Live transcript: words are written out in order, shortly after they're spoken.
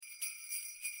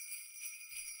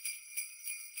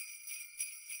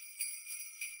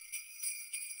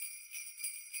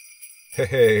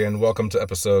Hey, and welcome to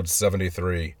episode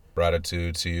 73.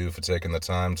 Gratitude to you for taking the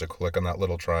time to click on that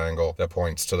little triangle that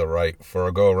points to the right for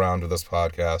a go-around of this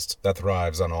podcast that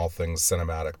thrives on all things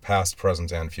cinematic, past,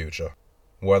 present, and future.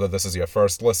 Whether this is your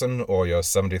first listen or your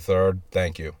 73rd,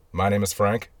 thank you. My name is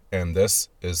Frank, and this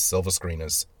is Silver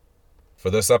Screeners.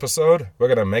 For this episode, we're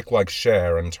going to make like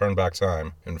Cher and turn back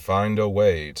time and find a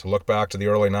way to look back to the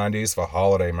early 90s for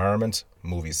holiday merriment,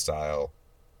 movie style.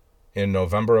 In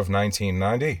November of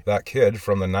 1990, that kid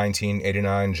from the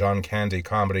 1989 John Candy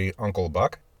comedy Uncle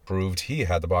Buck proved he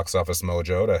had the box office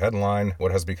mojo to headline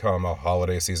what has become a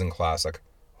holiday season classic,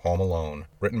 Home Alone,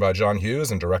 written by John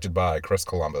Hughes and directed by Chris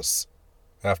Columbus.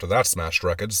 After that smashed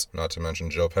records, not to mention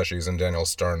Joe Pesci's and Daniel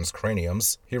Stern's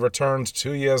craniums, he returned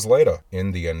 2 years later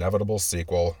in the inevitable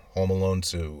sequel, Home Alone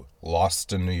 2,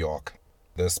 Lost in New York.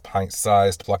 This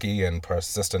pint-sized, plucky, and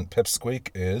persistent pipsqueak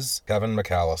is Kevin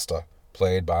McAllister,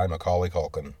 played by Macaulay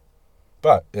Culkin.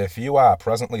 But if you are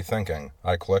presently thinking,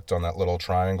 I clicked on that little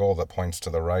triangle that points to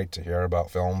the right to hear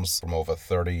about films from over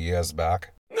 30 years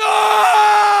back.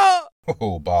 No!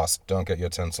 Oh, boss, don't get your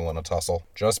tinsel in a tussle.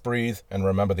 Just breathe and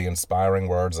remember the inspiring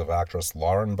words of actress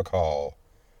Lauren Bacall.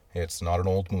 It's not an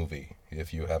old movie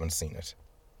if you haven't seen it.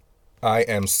 I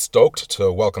am stoked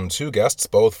to welcome two guests,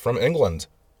 both from England.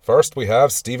 First, we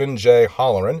have Stephen J.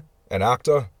 Halloran, an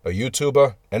actor, a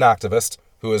YouTuber, an activist,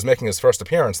 who is making his first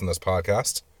appearance in this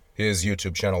podcast. His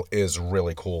YouTube channel is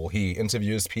really cool. He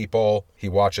interviews people, he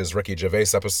watches Ricky Gervais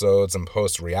episodes and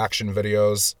posts reaction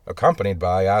videos, accompanied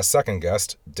by our second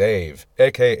guest, Dave,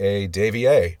 aka Davey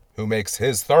A, who makes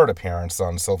his third appearance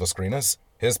on Silver Screeners.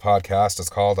 His podcast is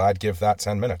called I'd Give That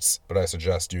 10 Minutes, but I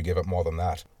suggest you give it more than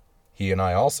that. He and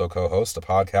I also co-host a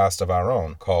podcast of our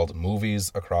own called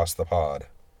Movies Across the Pod.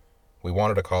 We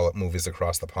wanted to call it Movies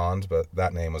Across the Pond, but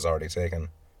that name was already taken.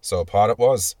 So pod it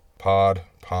was. Pod,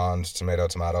 pond, tomato,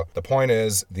 tomato. The point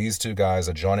is, these two guys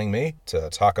are joining me to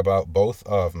talk about both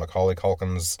of Macaulay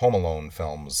Culkin's Home Alone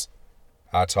films.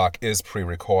 Our talk is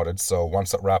pre-recorded, so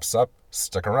once it wraps up,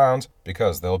 stick around,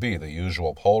 because there'll be the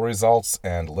usual poll results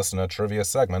and listener trivia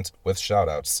segment with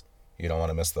shoutouts. You don't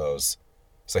want to miss those.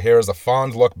 So here is a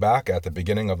fond look back at the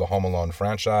beginning of the Home Alone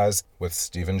franchise with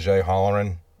Stephen J.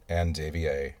 Halloran and Davey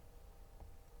A.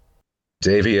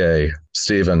 Davey A.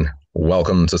 Stephen,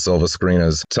 welcome to Silver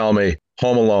Screeners. Tell me,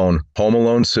 Home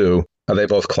Alone 2, are they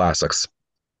both classics?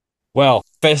 Well,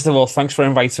 first of all, thanks for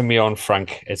inviting me on,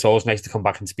 Frank. It's always nice to come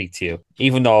back and speak to you,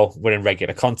 even though we're in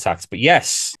regular contact. But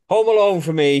yes, Home Alone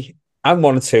for me, and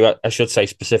 1 and 2, I should say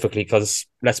specifically, because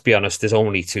let's be honest, there's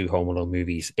only 2 Home Alone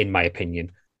movies, in my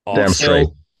opinion. Damn straight.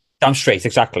 Damn straight,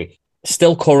 exactly.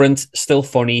 Still current, still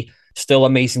funny, still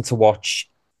amazing to watch.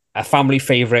 A family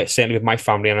favourite, certainly with my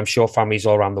family, and I'm sure families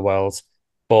all around the world.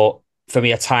 But for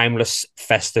me, a timeless,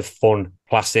 festive, fun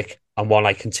classic, and one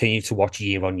I continue to watch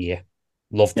year on year.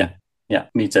 Loved it. Yeah,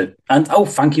 me too. And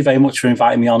thank you very much for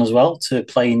inviting me on as well to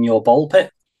play in your ball pit.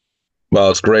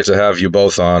 Well, it's great to have you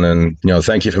both on, and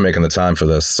thank you for making the time for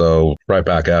this. So right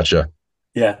back at you.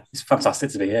 Yeah, it's fantastic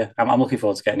to be here. I'm looking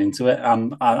forward to getting into it.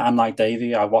 I'm like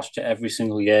Davey. I watched it every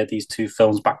single year, these 2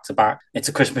 films back to back. It's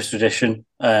a Christmas tradition,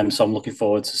 so I'm looking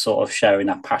forward to sort of sharing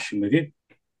that passion with you.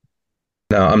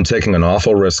 Now, I'm taking an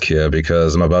awful risk here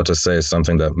because I'm about to say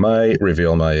something that might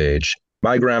reveal my age.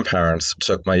 My grandparents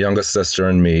took my youngest sister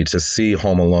and me to see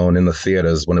Home Alone in the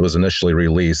theaters when it was initially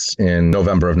released in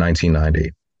November of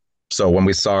 1990. So when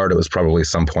we saw it was probably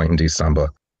some point in December.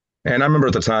 And I remember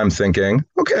at the time thinking,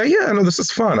 okay, yeah, no, this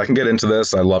is fun. I can get into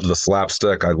this. I loved the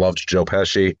slapstick. I loved Joe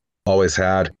Pesci. Always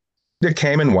had. It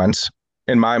came and went.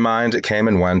 In my mind, it came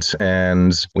and went,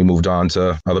 and we moved on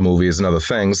to other movies and other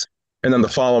things. And then the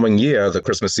following year, the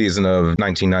Christmas season of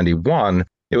 1991,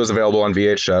 it was available on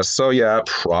VHS. So yeah,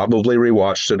 probably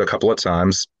rewatched it a couple of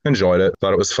times. Enjoyed it.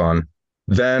 Thought it was fun.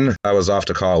 Then I was off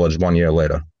to college 1 year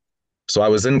later. So I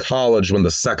was in college when the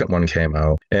second one came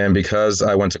out. And because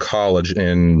I went to college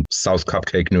in South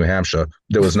Cupcake, New Hampshire,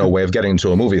 there was no way of getting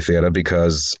to a movie theater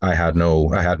because I had no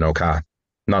car.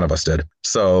 None of us did.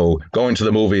 So going to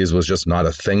the movies was just not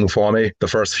a thing for me the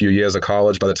first few years of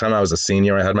college. By the time I was a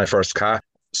senior, I had my first car.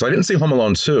 So I didn't see Home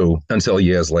Alone 2 until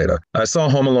years later. I saw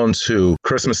Home Alone 2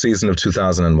 Christmas season of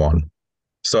 2001.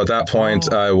 So at that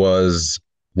point, I was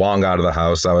long out of the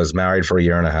house. I was married for a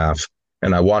year and a half,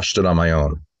 and I watched it on my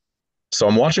own. So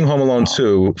I'm watching Home Alone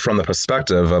 2 from the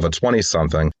perspective of a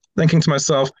 20-something, thinking to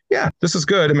myself, yeah, this is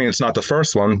good. I mean, it's not the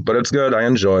first one, but it's good. I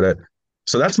enjoyed it.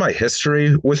 So that's my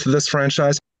history with this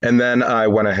franchise. And then I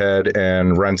went ahead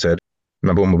and rented.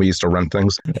 Remember when we used to rent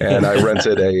things? And I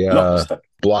rented a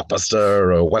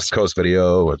Blockbuster or West Coast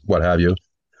Video or what have you.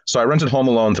 So I rented Home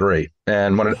Alone 3.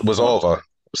 And when it was over,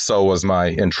 so was my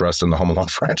interest in the Home Alone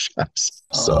franchise.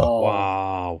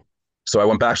 Wow. So I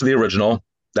went back to the original.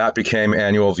 That became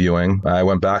annual viewing. I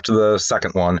went back to the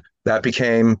second one. That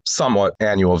became somewhat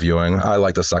annual viewing. I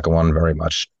like the second one very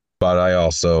much, but I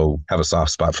also have a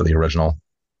soft spot for the original.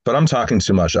 But I'm talking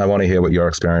too much. I want to hear what your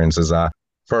experience is.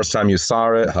 First time you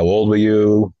saw it, how old were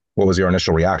you? What was your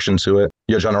initial reaction to it?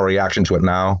 Your general reaction to it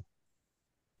now?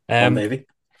 Maybe.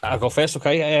 I'll go first,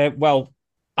 okay? Well,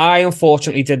 I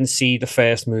unfortunately didn't see the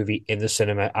first movie in the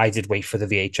cinema. I did wait for the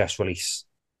VHS release,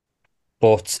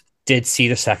 but did see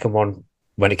the second one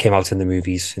when it came out in the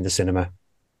movies in the cinema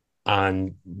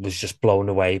and was just blown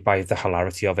away by the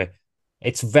hilarity of it.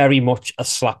 It's very much a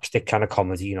slapstick kind of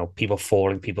comedy, you know, people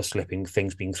falling, people slipping,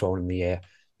 things being thrown in the air,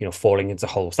 you know, falling into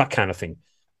holes, that kind of thing.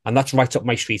 And that's right up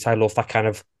my street. I love that kind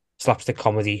of slapstick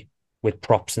comedy with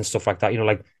props and stuff like that. You know,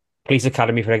 like Police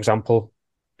Academy, for example,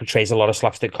 portrays a lot of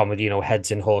slapstick comedy, you know,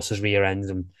 heads in horses' rear ends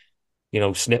and, you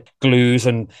know, snip glues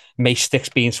and mace sticks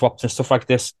being swapped and stuff like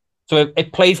this. So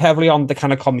it played heavily on the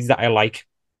kind of comedy that I like.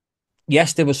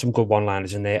 Yes, there was some good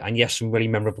one-liners in there, and yes, some really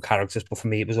memorable characters. But for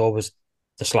me, it was always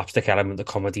the slapstick element, the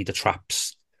comedy, the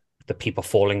traps, the people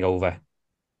falling over,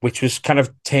 which was kind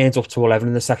of turned up to 11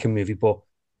 in the second movie. But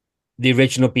the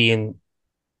original being,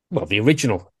 well, the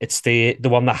original, it's the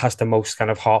one that has the most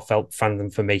kind of heartfelt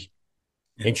fandom for me,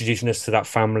 introducing us to that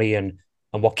family and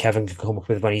what Kevin can come up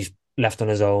with when he's left on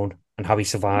his own and how he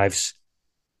survives.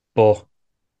 But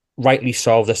rightly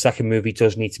so, the second movie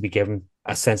does need to be given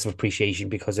a sense of appreciation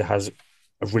because it has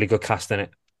a really good cast in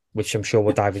it, which I'm sure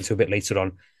we'll dive into a bit later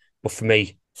on. But for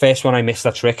me, first one, I missed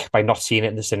that trick by not seeing it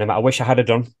in the cinema. I wish I had it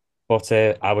done, but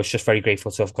I was just very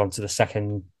grateful to have gone to the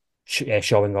second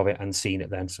showing of it and seen it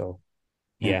then. So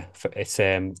yeah, it's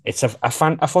a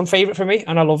fun favorite for me,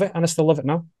 and I love it, and I still love it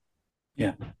now.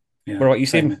 Yeah. What about you,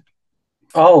 Stephen?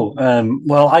 Oh,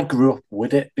 well, I grew up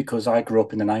with it because I grew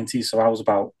up in the 90s, so I was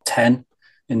about 10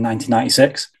 in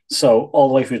 1996. So all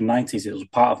the way through the 90s, it was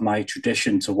part of my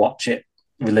tradition to watch it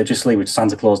religiously with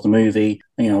Santa Claus the movie.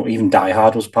 You know, even Die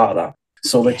Hard was part of that.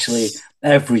 So literally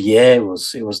every year it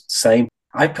was the same.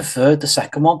 I preferred the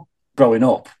second one growing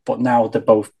up, but now they're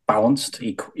both balanced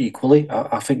equally.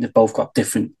 I think they've both got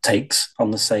different takes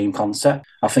on the same concept.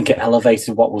 I think it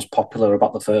elevated what was popular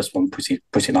about the first one pretty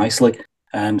nicely.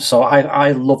 So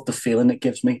I love the feeling it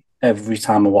gives me every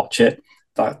time I watch it.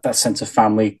 That sense of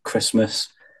family, Christmas,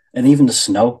 and even the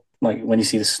snow. Like when you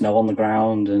see the snow on the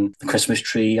ground and the Christmas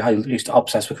tree. I used to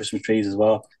obsess with Christmas trees as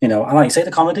well. You know, and like you say,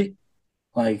 the comedy.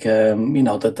 Like you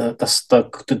know,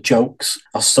 the jokes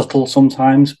are subtle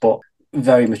sometimes, but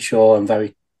very mature and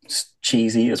very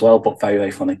cheesy as well, but very,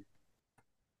 very funny.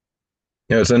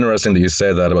 Yeah, it's interesting that you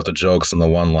say that about the jokes and the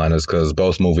one-liners because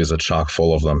both movies are chock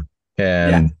full of them.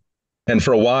 And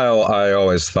for a while, I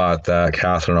always thought that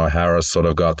Catherine O'Hara sort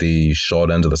of got the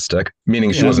short end of the stick,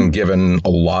 meaning she wasn't given a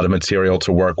lot of material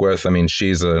to work with. I mean,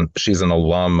 she's an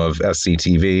alum of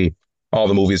SCTV, all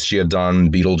the movies she had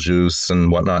done, Beetlejuice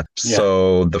and whatnot. Yeah.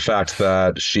 So the fact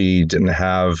that she didn't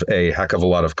have a heck of a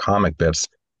lot of comic bits,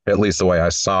 at least the way I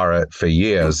saw it for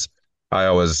years, I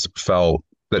always felt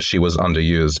that she was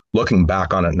underused. Looking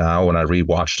back on it now, when I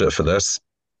rewatched it for this,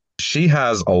 she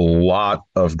has a lot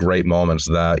of great moments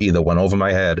that either went over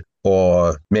my head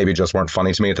or maybe just weren't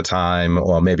funny to me at the time,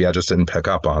 or maybe I just didn't pick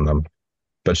up on them.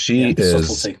 But she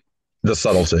is the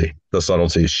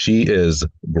subtlety. She is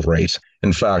great.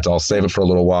 In fact, I'll save it for a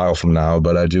little while from now,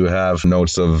 but I do have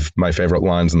notes of my favorite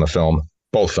lines in the film,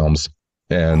 both films.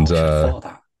 And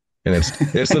and it's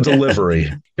the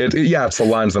delivery. It's the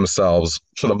lines themselves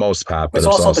for the most part, but it's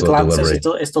also the glances.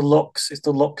 It's the looks. It's the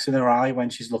looks in her eye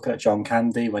when she's looking at John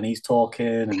Candy when he's talking,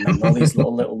 and all these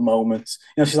little moments.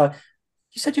 You know, she's like,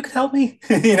 "You said you could help me."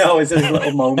 You know, it's these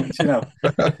little moments. You know,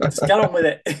 just get on with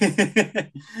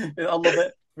it. I love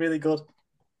it. Really good.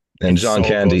 And John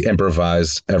Candy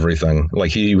improvised everything. Like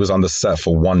he was on the set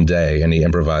for one day and he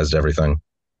improvised everything.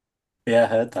 Yeah, I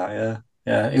heard that. Yeah.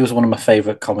 Yeah, he was one of my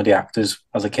favourite comedy actors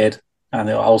as a kid, and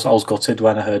I was gutted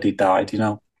when I heard he died. You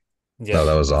know, yeah,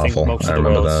 that was awful. I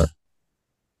remember that.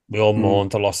 We all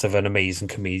mourned the loss of an amazing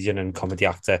comedian and comedy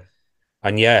actor,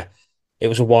 and yeah, it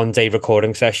was a one-day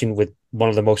recording session with one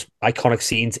of the most iconic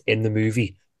scenes in the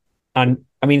movie. And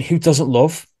I mean, who doesn't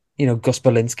love, you know, Gus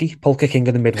Berlinski, Polka King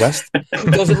of the Midwest? Who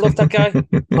doesn't love that guy?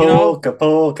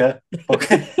 Polka.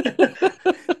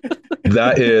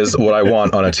 That is what I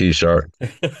want on a T-shirt.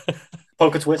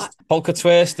 Polka Twist. Polka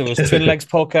Twist. There was Twin Legs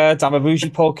Polka,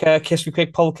 Damabuji Polka, Kiss Me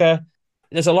Quick Polka.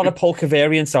 There's a lot of polka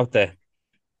variants out there.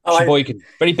 Sheboygan.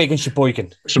 Very big in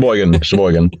Sheboygan. Sheboygan.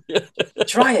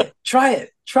 Try it.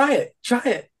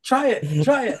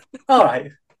 All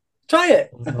right. Try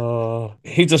it. Oh,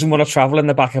 who doesn't want to travel in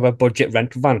the back of a budget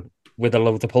rent van with a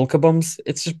load of polka bums?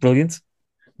 It's just brilliant.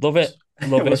 Love it.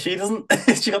 Love Well, it. she doesn't.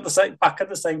 She got the same back at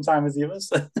the same time as the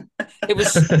others. It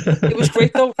was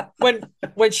great though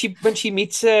when she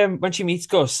meets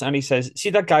Gus and he says, "See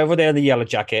that guy over there in the yellow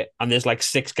jacket?" And there's like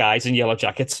 6 guys in yellow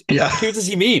jackets. Yeah. Who does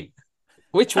he mean?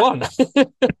 Which one?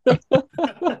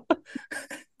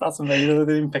 That's amazing. I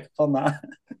didn't even pick up on that.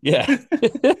 Yeah.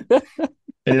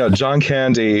 And, John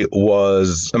Candy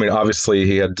obviously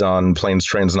he had done Planes,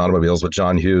 Trains, and Automobiles with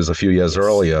John Hughes a few years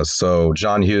earlier. So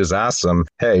John Hughes asked him,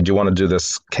 "Hey, do you want to do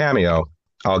this cameo?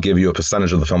 I'll give you a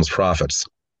percentage of the film's profits."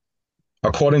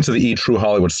 According to the E! True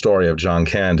Hollywood Story of John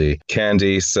Candy,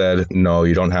 Candy said, "No,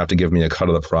 you don't have to give me a cut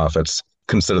of the profits.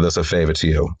 Consider this a favor to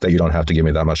you, that you don't have to give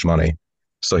me that much money."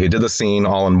 So he did the scene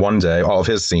all in one day, all of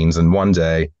his scenes in one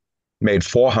day, made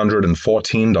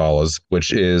 $414,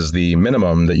 which is the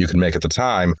minimum that you could make at the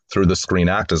time through the Screen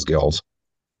Actors Guild.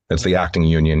 It's the acting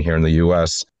union here in the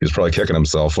U.S. He was probably kicking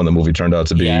himself when the movie turned out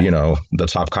to be, the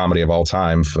top comedy of all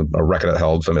time, for a record it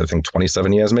held for, I think,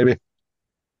 27 years, maybe.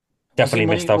 Definitely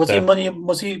missed out there.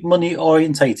 Was he money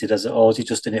orientated or was he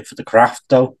just in it for the craft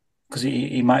though? Because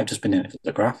he might have just been in it for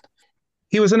the craft.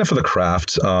 He was in it for the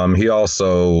craft.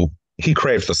 He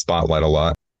craved the spotlight a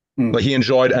lot. Like, he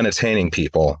enjoyed entertaining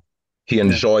people. He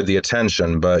enjoyed the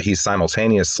attention, but he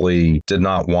simultaneously did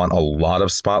not want a lot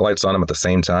of spotlights on him at the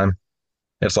same time.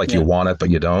 It's like you want it, but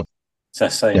you don't.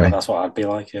 That's what I'd be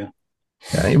like, yeah.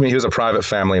 Yeah, he was a private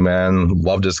family man,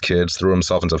 loved his kids, threw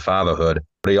himself into fatherhood,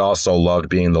 but he also loved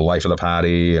being the life of the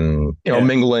party and,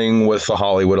 mingling with the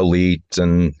Hollywood elite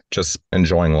and just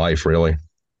enjoying life, really.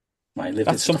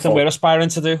 That's something we're aspiring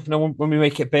to do. When we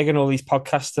make it big and all these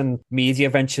podcasts and media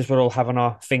ventures we're all having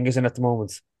our fingers in at the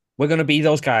moment. We're going to be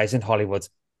those guys in Hollywood,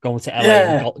 going to LA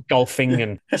and golfing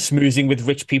and smoozing with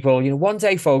rich people. One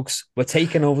day, folks, we're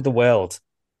taking over the world.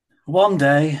 One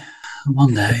day.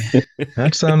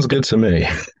 That sounds good to me.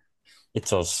 It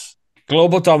does.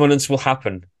 Global dominance will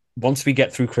happen once we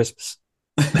get through Christmas.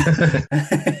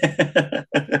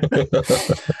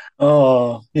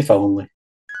 Oh, if only.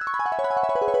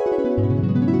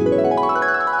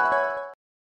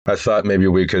 I thought maybe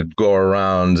we could go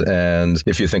around and,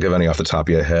 if you think of any off the top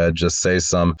of your head, just say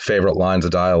some favorite lines of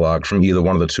dialogue from either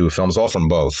one of the two films or from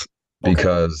both.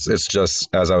 Because it's just,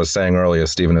 as I was saying earlier,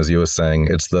 Stephen, as you were saying,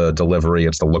 it's the delivery,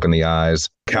 it's the look in the eyes.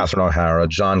 Catherine O'Hara,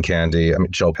 John Candy,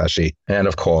 Joe Pesci, and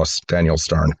of course, Daniel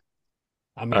Stern.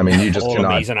 You just all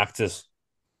cannot. Amazing actors.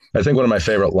 I think one of my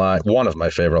favorite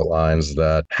lines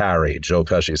that Harry, Joe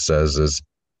Pesci, says is,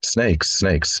 snakes.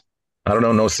 I don't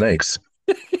know, no snakes.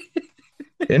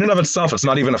 In and of itself, it's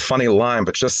not even a funny line,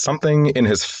 but just something in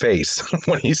his face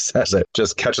when he says it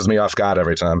just catches me off guard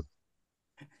every time.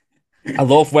 I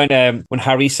love when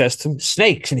Harry says to him,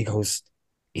 snakes, and he goes,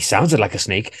 he sounded like a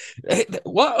snake.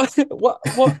 What?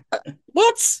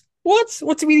 What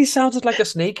do you mean he sounded like a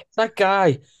snake? That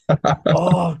guy.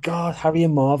 Oh, God, Harry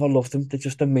and Marv, I love them. They're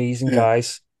just amazing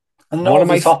guys. And not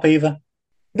over the top either.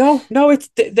 No,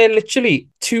 they're literally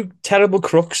 2 terrible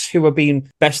crooks who are being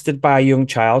bested by a young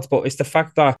child, but it's the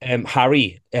fact that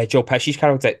Harry, Joe Pesci's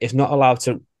character, is not allowed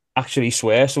to actually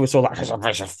swear, so it's all like a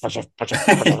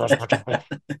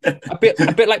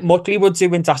bit like Muttley would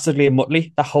do in Dastardly and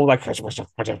Muttley. That whole like he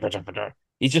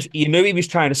was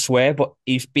trying to swear, but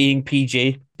he's being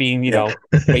PG, being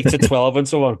rated 12 and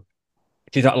so on.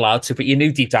 He's not allowed to, but you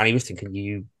knew deep down he was thinking,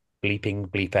 you bleeping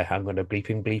bleeper, I'm going to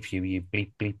bleeping bleep you, you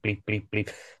bleep bleep bleep bleep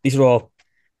bleep. These are all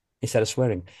instead of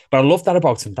swearing. But I love that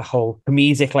about him. The whole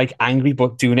comedic, like angry,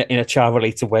 but doing it in a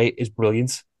child-related way is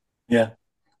brilliant. Yeah.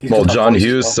 Well, John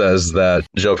Hughes says that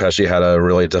Joe Pesci had a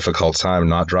really difficult time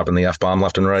not dropping the F-bomb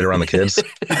left and right around the kids.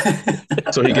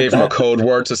 So he gave him a code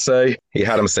word to say. He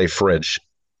had him say fridge.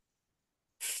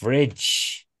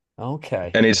 Fridge.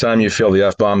 Okay. Anytime you feel the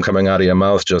F-bomb coming out of your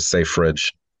mouth, just say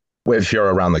fridge. If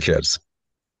you're around the kids.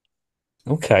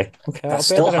 Okay. That's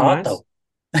still hard, though.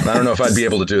 I don't know if I'd be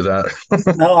able to do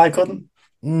that. No, I couldn't.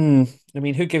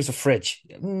 Who gives a fridge?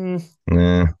 Doesn't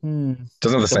have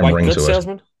the same ring to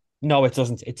salesman? It. No, it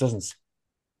doesn't. It doesn't.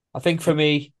 I think for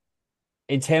me,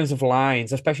 in terms of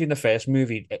lines, especially in the first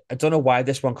movie, I don't know why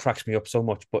this one cracks me up so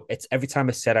much, but it's every time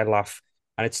it's said, I laugh.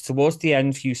 And it's towards the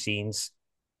end few scenes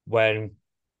when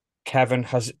Kevin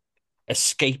has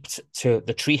escaped to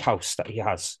the treehouse that he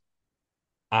has.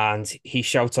 And he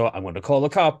shouts out, I'm going to call the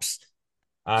cops.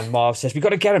 And Marv says, we got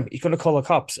to get him. He's going to call the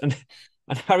cops. And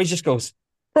Harry just goes,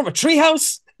 from a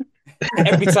treehouse?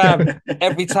 Every time,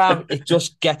 it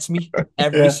just gets me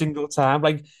every single time.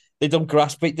 Like, They don't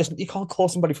grasp it. You can't call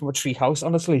somebody from a treehouse,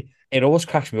 honestly. It always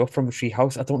cracks me up from a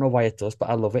treehouse. I don't know why it does, but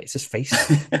I love it. It's his face.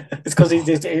 It's because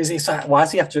he's like, why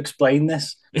does he have to explain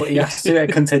this? But he has to do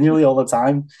it continually all the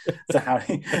time to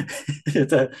Harry,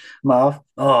 to Marv.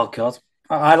 Oh, God.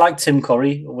 I like Tim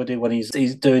Curry when he's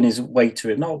doing his way to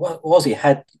it. No, what was he?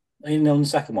 Head, on the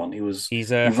second one,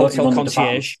 he's a hotel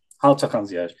concierge. Hotel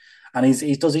concierge. And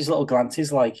he does these little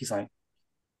glances like he's like,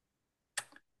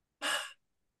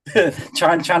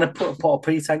 trying to put a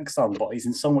pretense on, but he's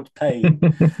in so much pain,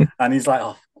 and he's like,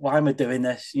 "Oh, why am I doing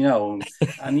this?"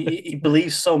 And he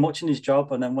believes so much in his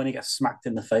job, and then when he gets smacked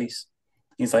in the face,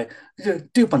 he's like,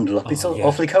 "Do bundle up! It's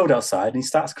awfully cold outside," and he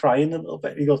starts crying a little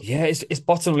bit. He goes, "Yeah, his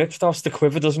bottom lip starts to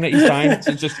quiver, doesn't it? He's trying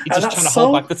to he's just trying to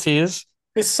hold back the tears."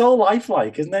 It's so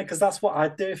lifelike, isn't it? Because that's what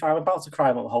I'd do if I'm about to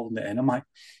cry, but I'm holding it in. I'm like,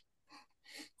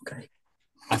 okay.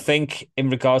 I think in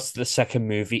regards to the second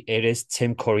movie, it is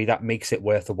Tim Curry that makes it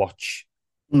worth a watch.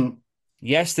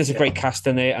 Yes, there's a great cast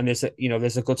in it, and there's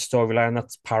a good storyline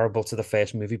that's parallel to the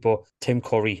first movie. But Tim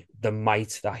Curry, the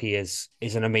might that he is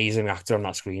an amazing actor on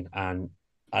that screen, and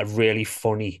a really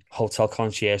funny hotel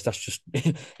concierge that's just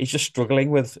he's just struggling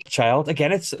with a child.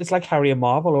 Again, it's like Harry and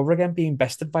Marv all over again, being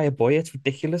bested by a boy. It's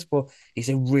ridiculous, but he's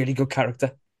a really good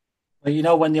character.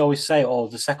 Well, when they always say, "Oh,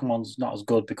 the second one's not as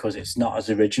good because it's not as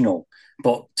original,"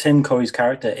 but Tim Curry's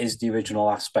character is the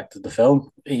original aspect of the film.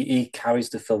 He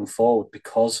carries the film forward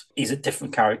because he's a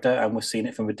different character, and we're seeing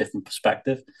it from a different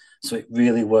perspective. So it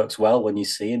really works well when you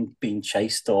see him being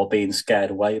chased or being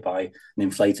scared away by an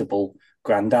inflatable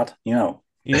granddad. You know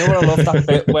what I love that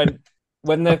bit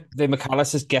when the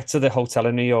McAllisters get to the hotel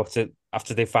in New York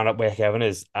after they found out where Kevin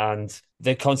is, and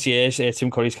the concierge,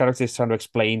 Tim Curry's character, is trying to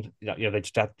explain that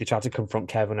they tried to confront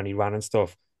Kevin and he ran and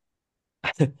stuff.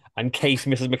 And Kate,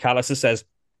 Mrs. McAllister, says,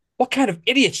 "What kind of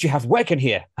idiots do you have working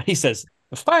here?" And he says,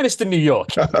 "The finest in New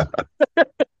York."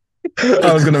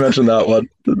 I was going to mention that one.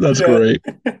 That's great.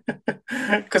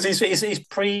 Because he's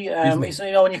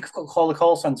when you call the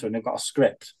call center and they've got a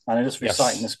script and they're just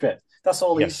reciting the script. That's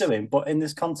all he's doing. But in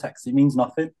this context, it means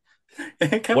nothing.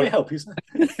 Can we help you, sir?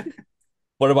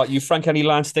 What about you, Frank? Any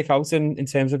lines stick out in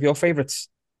terms of your favorites?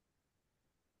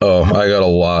 Oh, I got a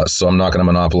lot, so I'm not going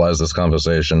to monopolize this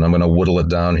conversation. I'm going to whittle it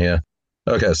down here.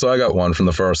 Okay, so I got one from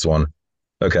the first one.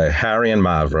 Okay, Harry and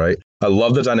Mav, right? I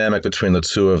love the dynamic between the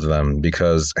two of them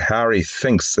because Harry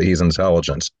thinks that he's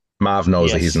intelligent. Mav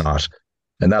knows that he's not.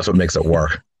 And that's what makes it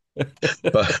work.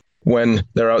 But when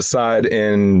they're outside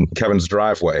in Kevin's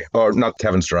driveway, or not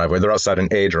Kevin's driveway, they're outside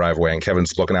in a driveway and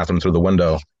Kevin's looking at them through the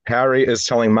window. Harry is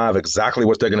telling Mav exactly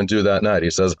what they're going to do that night.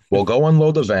 He says, "We'll go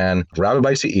unload the van, grab a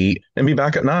bite to eat, and be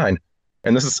back at 9.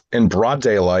 And this is in broad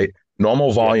daylight,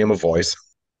 normal volume of voice.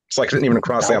 It's like it didn't even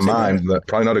cross their mind that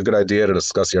probably not a good idea to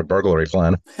discuss your burglary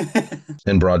plan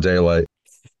in broad daylight.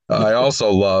 I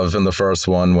also love in the first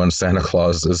one when Santa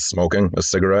Claus is smoking a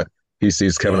cigarette. He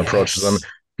sees Kevin approaches him.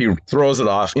 He throws it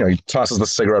off. He tosses the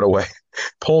cigarette away,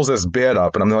 pulls his beard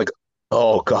up, and I'm like,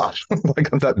 oh gosh, like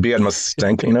that beard must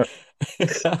stink, And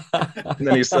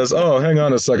then he says, "Oh, hang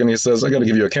on a second." He says, "I got to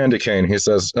give you a candy cane." He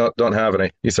says, "Oh, don't have any."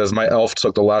 He says, "My elf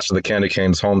took the last of the candy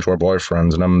canes home to her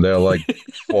boyfriend," and I'm there like,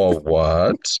 "Oh,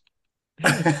 what?"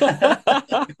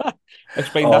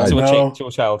 Explain that to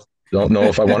a child. Don't know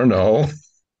if I want to know.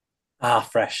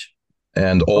 Fresh.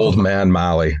 And old man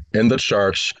Mally in the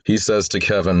church, he says to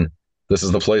Kevin, "This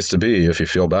is the place to be if you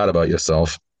feel bad about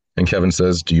yourself." And Kevin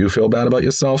says, "Do you feel bad about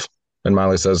yourself?" And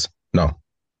Mally says, "No."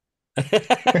 Do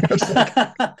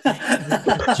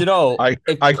you know, I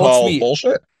call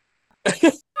bullshit.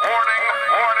 Warning,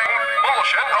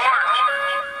 bullshit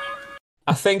alert.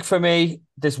 I think for me,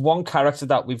 there's one character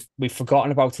that we've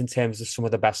forgotten about in terms of some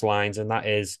of the best lines, and that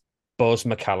is Buzz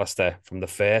McAllister from the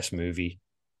first movie.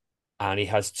 And he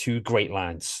has two great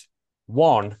lines.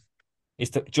 One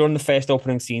is that during the first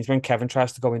opening scenes when Kevin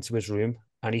tries to go into his room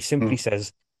and he simply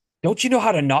says, "Don't you know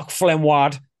how to knock,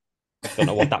 flemwad?" Don't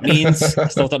know what that means. I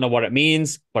still don't know what it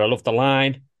means, but I love the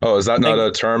line. Oh, is that not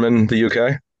a term in the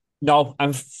UK? No,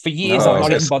 and for years I've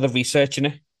not even bothered researching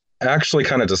it. Actually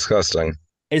kind of disgusting.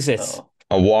 Is it?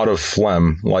 A wad of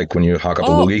phlegm, like when you hock up a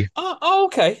loogie.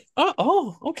 Okay.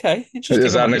 Okay. Interesting.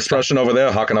 Is that an expression over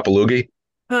there, hocking up a loogie?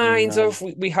 Kind of.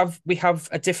 We have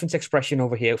a different expression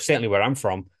over here, certainly where I'm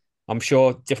from. I'm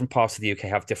sure different parts of the UK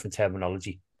have different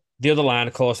terminology. The other line,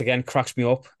 of course, again, cracks me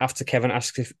up after Kevin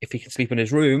asks if he can sleep in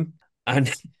his room.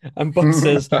 And Buzz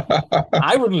says,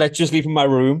 "I wouldn't let you sleep in my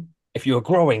room if you were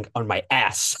growing on my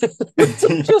ass."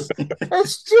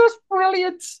 It's just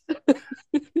brilliant.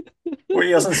 Well,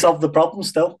 he hasn't solved the problem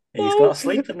still. He's got to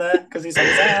sleep in there because he's on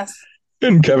his ass.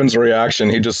 In Kevin's reaction,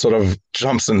 he just sort of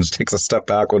jumps and takes a step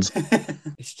backwards.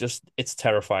 It's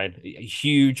terrifying. A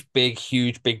huge,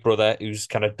 big brother who's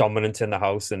kind of dominant in the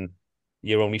house, and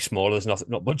you're only small. There's not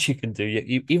much you can do.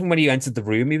 Even when he entered the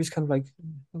room, he was kind of like,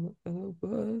 hello,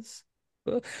 Buzz.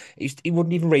 He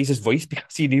wouldn't even raise his voice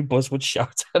because he knew Buzz would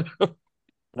shout at him.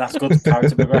 That's good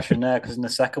character progression there, because in the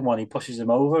second one, he pushes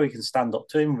him over. He can stand up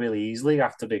to him really easily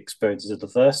after the experiences of the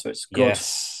first. So it's good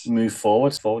move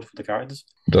forward for the characters.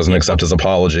 Doesn't accept his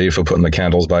apology for putting the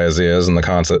candles by his ears in the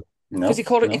concert. Because he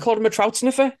called him a trout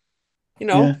sniffer. You're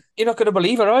not going to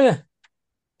believe it, are you?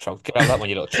 Trout, get out of that one,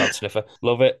 you little trout sniffer.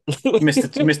 Love it.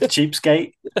 Mr.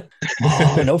 Cheapskate.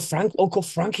 Oh, no, Uncle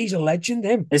Frank, he's a legend,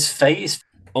 him. His face.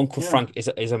 Uncle Frank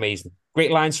is amazing.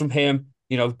 Great lines from him.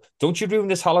 Don't you ruin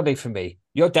this holiday for me.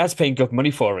 Your dad's paying good money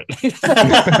for it.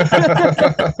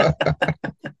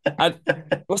 And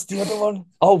what's the other one?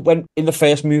 Oh, when in the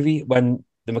first movie, when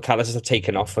the McAllisters have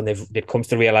taken off, when they've come to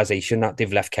the realization that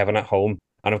they've left Kevin at home.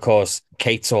 And of course,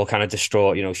 Kate's all kind of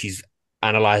distraught. She's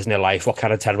analysing her life. What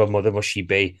kind of terrible mother must she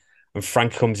be? And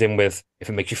Frank comes in with, if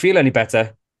it makes you feel any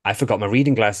better, I forgot my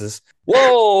reading glasses.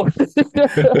 Whoa!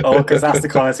 Because that's the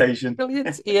connotation.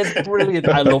 Brilliant. He is brilliant.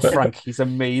 I love Frank. He's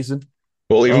amazing.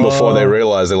 Well, even before they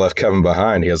realize they left Kevin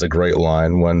behind, he has a great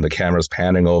line when the camera's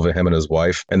panning over him and his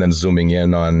wife and then zooming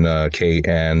in on Kate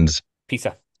and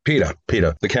Peter.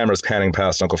 The camera's panning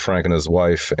past Uncle Frank and his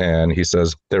wife, and he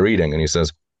says, they're eating. And he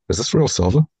says, is this real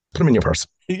silver? Put him in your purse.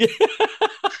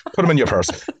 Put him in your purse.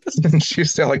 And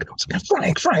she's still like,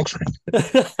 Frank.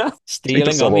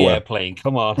 Stealing on the airplane.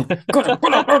 Come on. Top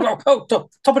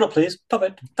it up, please. Top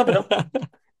it up.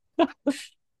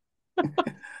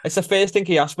 It's the first thing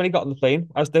he asked when he got on the plane.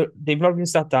 They've not even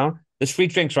sat down. There's free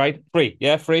drinks, right? Free.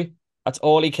 Yeah, free. That's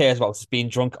all he cares about, is being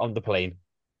drunk on the plane.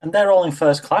 And they're all in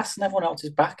first class and everyone else is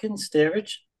back in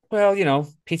steerage.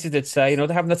 Well, Peter did say, they're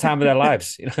having the time of their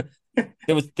lives.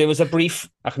 There was a brief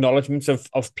acknowledgement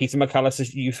of Peter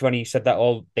McAllister's youth when he said that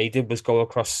all they did was go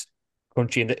across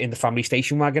country in the family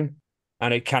station wagon.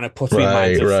 And it kind of put me in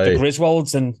mind of the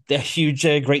Griswolds and their huge,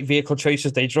 great vehicle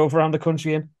choices they drove around the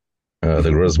country in.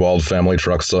 The Griswold family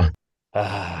truckster.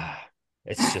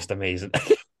 It's just amazing.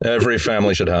 Every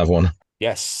family should have one.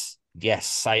 Yes,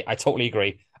 I totally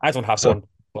agree. I don't have one,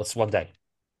 but it's one day.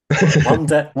 One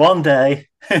day.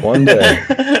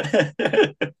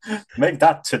 Make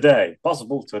that today.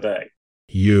 Possible today.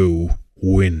 You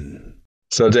win.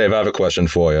 So, Dave, I have a question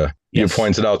for you. Yes. You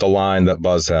pointed out the line that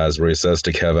Buzz has where he says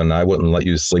to Kevin, I wouldn't let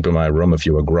you sleep in my room if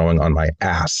you were growing on my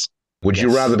ass. Would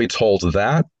you rather be told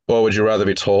that, or would you rather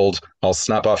be told, I'll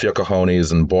snap off your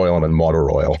cojones and boil them in motor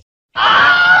oil?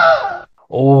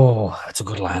 Oh, that's a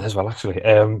good line as well, actually.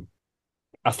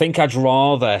 I think I'd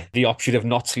rather the option of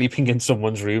not sleeping in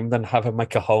someone's room than having my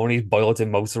cojones boiled in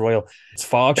motor oil. It's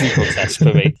far too grotesque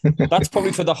for me. That's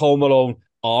probably for the Home Alone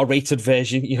R-rated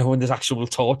version, when there's actual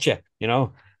torture,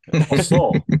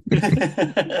 So.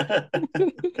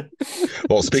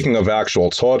 Well, speaking of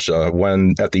actual torture,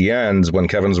 when at the end, when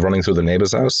Kevin's running through the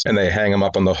neighbor's house and they hang him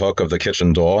up on the hook of the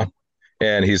kitchen door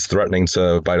and he's threatening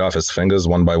to bite off his fingers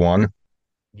one by one.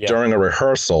 Yeah. During a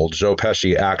rehearsal, Joe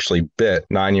Pesci actually bit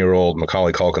 9-year-old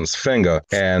Macaulay Culkin's finger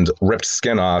and ripped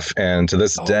skin off. And to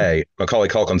this day, Macaulay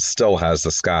Culkin still has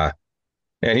the scar.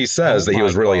 And he says that he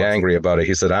was really angry about it.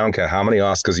 He said, I don't care how many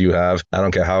Oscars you have. I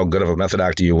don't care how good of a method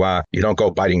actor you are. You don't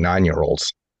go biting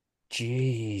 9-year-olds.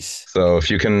 Jeez. So if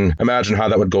you can imagine how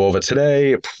that would go over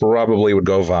today, it probably would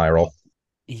go viral.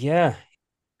 Yeah.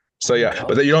 So yeah,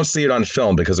 but you don't see it on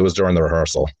film because it was during the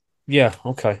rehearsal. Yeah,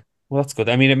 okay. Well, that's good.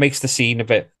 I mean, it makes the scene a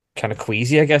bit kind of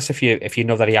queasy, I guess, if you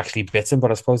know that he actually bit him, but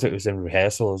I suppose it was in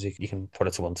rehearsals. You can put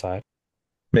it to one side.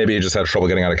 Maybe he just had trouble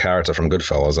getting out of character from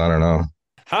Goodfellas. I don't know.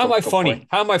 How am I funny?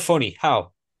 How am I funny?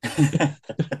 How?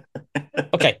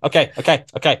 Okay.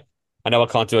 I know I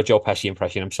can't do a Joe Pesci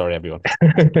impression. I'm sorry, everyone.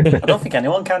 I don't think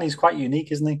anyone can. He's quite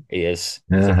unique, isn't he? He is.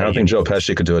 Yeah, I don't think Joe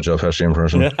Pesci could do a Joe Pesci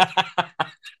impression.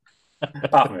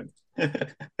 Batman.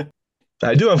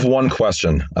 I do have one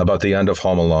question about the end of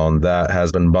Home Alone that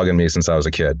has been bugging me since I was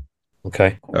a kid.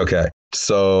 Okay.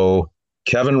 So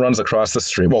Kevin runs across the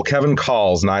street. Well, Kevin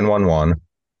calls 911.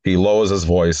 He lowers his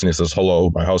voice and he says, hello,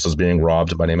 my house is being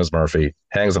robbed. My name is Murphy.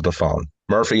 Hangs up the phone.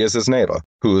 Murphy is his neighbor,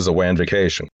 who is away on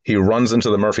vacation. He runs into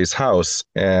the Murphy's house,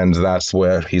 and that's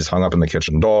where he's hung up in the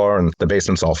kitchen door, and the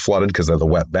basement's all flooded because they're the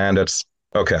wet bandits.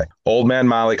 Okay. Old man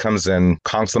Molly comes in,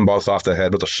 conks them both off the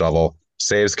head with a shovel,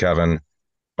 saves Kevin.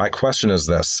 My question is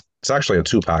this. It's actually a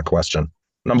two-part question.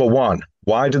 Number one,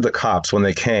 why did the cops, when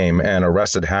they came and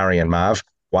arrested Harry and Mav,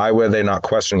 why were they not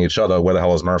questioning each other? Where the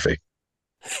hell is Murphy?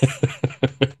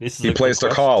 He placed a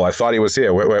call. I thought he was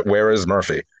here. Where is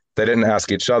Murphy? They didn't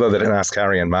ask each other. They didn't ask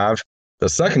Harry and Mav. The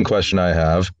second question I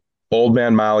have, Old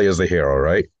Man Molly is the hero,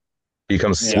 right? He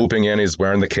comes Yeah. swooping in, he's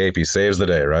wearing the cape, he saves the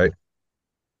day, right?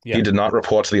 Yeah. He did not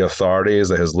report to the authorities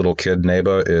that his little kid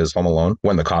neighbor is home alone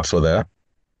when the cops were there.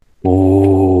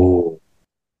 Ooh.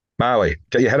 Molly,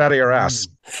 get your head out of your ass.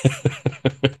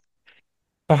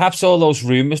 Perhaps all those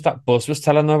rumors that Buzz was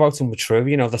telling them about him were true.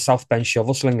 You know, the South Bend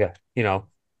shovel slinger. You know,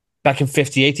 back in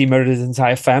 '58, he murdered his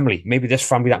entire family. Maybe this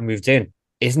family that moved in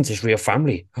isn't his real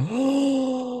family.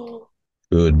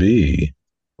 Could be.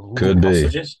 Could Ooh. be.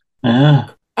 Hostages. Yeah.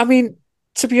 I mean,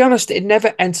 to be honest, it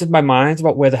never entered my mind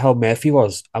about where the hell Murphy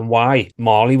was and why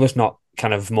Marley was not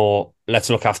kind of more let's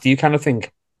look after you kind of thing.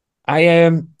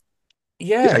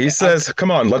 Yeah, he says,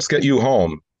 come on, let's get you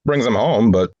home. Brings him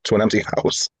home, but to an empty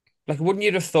house. Like, wouldn't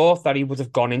you have thought that he would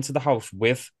have gone into the house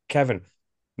with Kevin,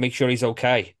 make sure he's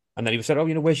okay, and then he would have said, "Oh,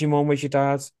 you know, where's your mom? Where's your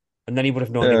dad?" And then he would have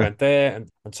known he went there,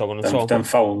 and so on and so on. Then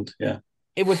phoned, yeah.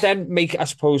 It would then make, I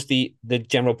suppose, the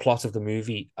general plot of the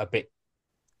movie a bit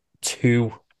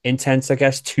too intense, I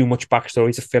guess, too much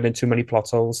backstory to fill in too many plot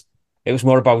holes. It was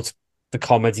more about the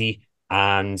comedy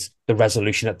and the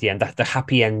resolution at the end, the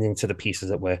happy ending to the piece,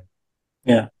 as it were.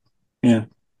 Yeah. Yeah.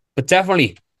 But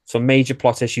definitely some major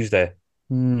plot issues there.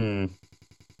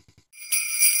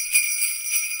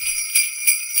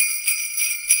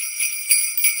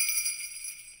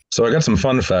 So I got some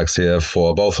fun facts here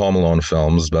for both Home Alone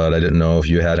films, but I didn't know if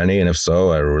you had any, and if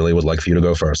so, I really would like for you to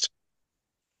go first.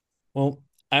 Well,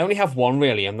 I only have one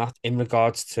really, and that in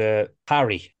regards to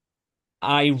Harry.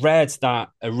 I read that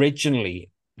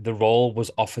originally the role was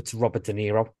offered to Robert De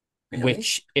Niro, Really?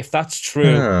 which, if that's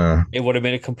true, Huh. it would have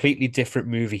been a completely different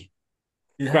movie.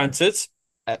 Yeah. Granted,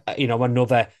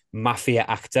 another mafia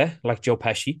actor like Joe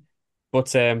Pesci,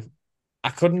 but I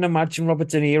couldn't imagine Robert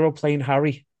De Niro playing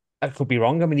Harry. I could be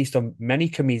wrong. I mean, he's done many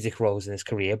comedic roles in his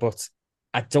career, but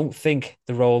I don't think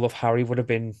the role of Harry would have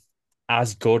been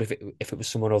as good if it was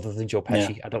someone other than Joe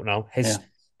Pesci. Yeah. I don't know.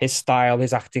 His style,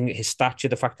 his acting, his stature,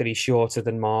 the fact that he's shorter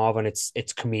than Marv, and it's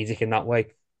comedic in that way.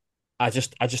 I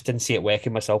just didn't see it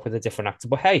working myself with a different actor.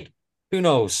 But hey, who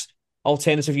knows?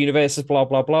 Alternative universes, blah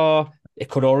blah blah. It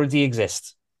could already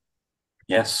exist.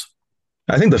 Yes.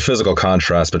 I think the physical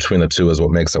contrast between the two is what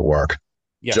makes it work.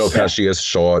 Yes. Joe Pesci is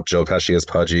short, Joe Pesci is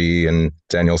pudgy, and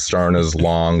Daniel Stern is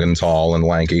long and tall and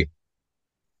lanky.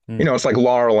 You know, it's like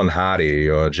Laurel and Hardy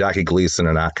or Jackie Gleason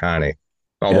and Nat Carney.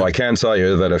 Although I can tell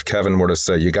you that if Kevin were to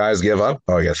say, you guys give up,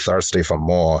 or you're thirsty for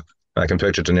more, I can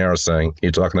picture De Niro saying,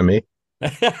 you talking to me?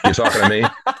 You talking to me?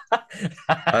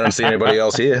 I don't see anybody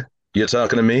else here. You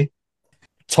talking to me?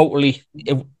 Totally.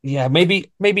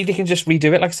 Maybe they can just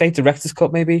redo it, like say director's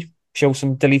cut, maybe show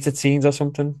some deleted scenes or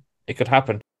something. It could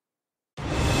happen.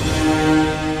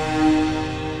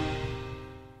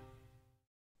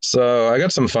 So I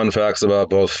got some fun facts about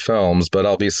both films, but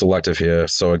I'll be selective here.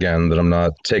 So again, that I'm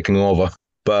not taking over.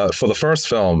 But for the first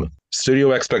film,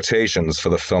 studio expectations for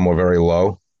the film were very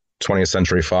low. 20th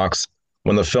Century Fox.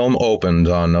 When the film opened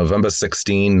on November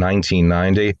 16,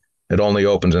 1990, it only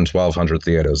opened in 1,200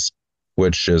 theaters,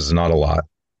 which is not a lot.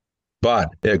 But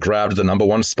it grabbed the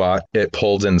 #1 spot. It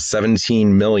pulled in $17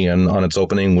 million on its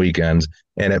opening weekend,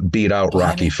 and it beat out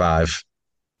Rocky V.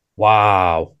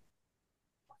 Wow.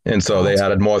 And so they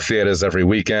added more theaters every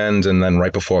weekend. And then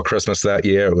right before Christmas that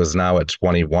year, it was now at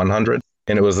 2,100.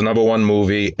 And it was the #1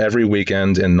 movie every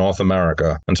weekend in North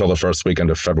America until the first weekend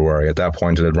of February. At that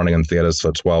point, it had running in theaters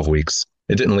for 12 weeks.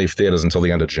 It didn't leave theaters until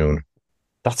the end of June.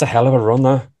 That's a hell of a run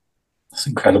there. That's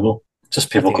incredible. Just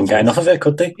people think couldn't it's get enough of it,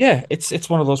 could they? Yeah, it's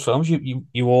one of those films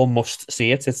you all must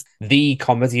see it. It's the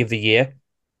comedy of the year.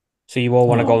 So you all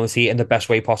want to go and see it in the best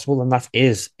way possible, and that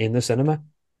is in the cinema.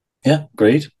 Yeah,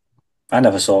 agreed. I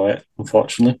never saw it,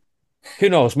 unfortunately. Who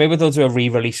knows? Maybe they'll do a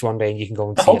re-release one day and you can go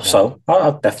and I see it. hope so.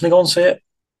 I'll definitely go and see it.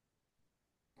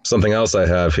 Something else I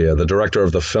have here. The director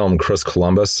of the film, Chris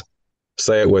Columbus.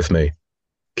 Say it with me.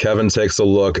 Kevin takes a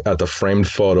look at the framed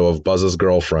photo of Buzz's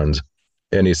girlfriend,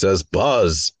 and he says,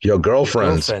 Buzz, your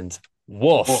girlfriend.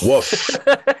 Woof. Woof.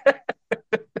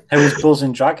 It was Buzz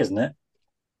in drag, isn't it?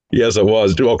 Yes, it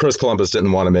was. Well, Chris Columbus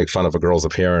didn't want to make fun of a girl's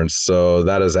appearance, so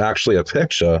that is actually a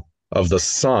picture of the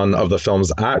son of the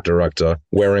film's art director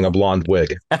wearing a blonde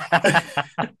wig.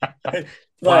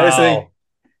 Wow.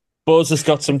 Buzz has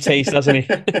got some taste, hasn't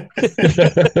he?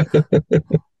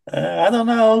 I don't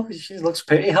know. She looks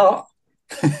pretty hot.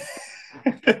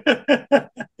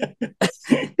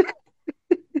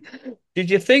 Did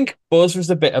you think Buzz was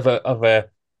a bit of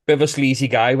a sleazy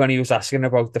guy when he was asking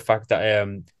about the fact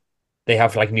that they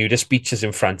have like nudist beaches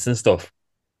in France and stuff?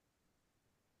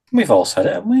 We've all said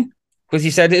it, haven't we? Because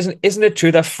he said, isn't it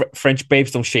true that French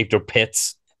babes don't shave their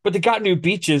pits? But they got new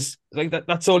beaches. Like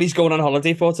that's all he's going on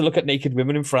holiday for, to look at naked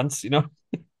women in France,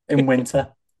 In winter.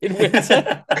 in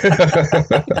winter.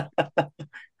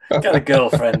 Got a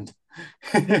girlfriend.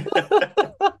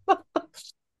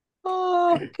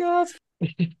 Oh, God.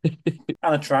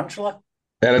 And a tarantula.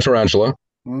 And a tarantula,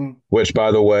 Mm. which,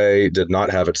 by the way, did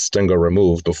not have its stinger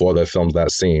removed before they filmed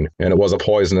that scene. And it was a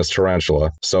poisonous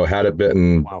tarantula. So had it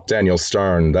bitten Wow. Daniel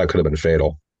Stern, that could have been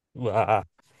fatal. Ah,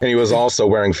 And he was also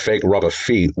wearing fake rubber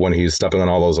feet when he's stepping on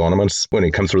all those ornaments when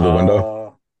he comes through the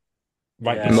window.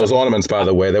 right. Yeah. And those ornaments, by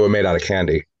the way, they were made out of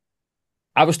candy.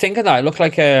 I was thinking that it looked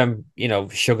like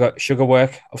sugar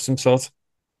work of some sort.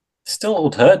 Still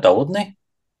would hurt though, wouldn't he?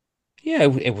 Yeah,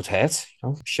 it would hurt.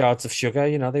 Shards of sugar.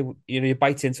 You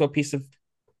bite into a piece of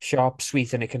sharp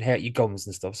sweet and it can hurt your gums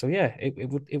and stuff. So yeah,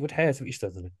 it would hurt if you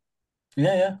stood on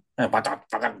Yeah. it.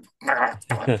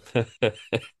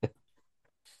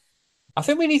 I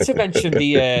think we need to mention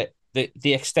the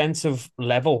extent of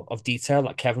level of detail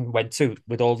that Kevin went to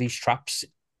with all these traps.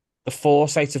 The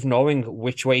foresight of knowing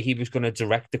which way he was going to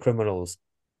direct the criminals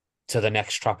to the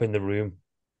next trap in the room.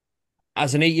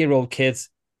 As an 8-year-old kid,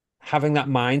 having that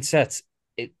mindset,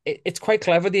 it's quite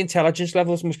clever. The intelligence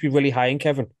levels must be really high in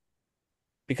Kevin,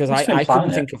 because He's been I couldn't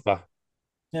planning it. think of that.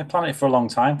 Yeah, planned it for a long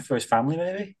time for his family,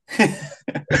 maybe.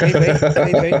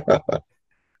 Maybe.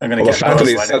 I'm gonna Well, the get fact that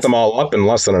he those set them all up in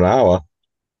less than an hour,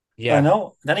 Yeah, I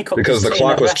know. Then he cooked because his the tea in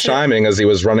clock a was wreck it. chiming as he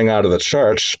was running out of the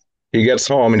church. He gets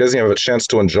home. He doesn't even have a chance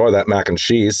to enjoy that mac and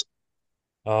cheese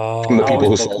from the Oh, people who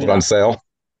always bugged sold me it on that. sale.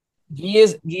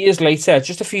 years later,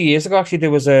 just a few years ago, actually,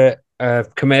 there was a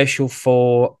commercial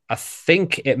for, I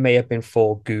think it may have been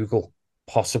for Google,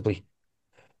 possibly.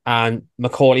 And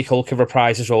Macaulay Culkin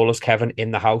reprises his role as Kevin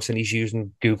in the house, and he's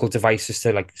using Google devices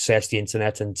to like search the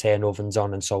internet and turn ovens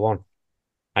on and so on.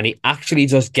 And he actually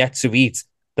does get to eat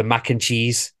the mac and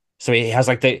cheese. So he has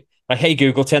hey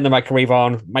Google, turn the microwave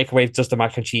on. Microwave does the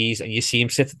mac and cheese, and you see him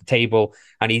sit at the table,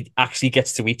 and he actually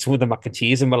gets to eat some of the mac and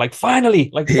cheese. And we're like, finally,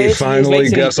 like 30 He years finally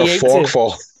later, gets he a ate it.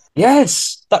 forkful.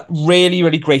 Yes, that really,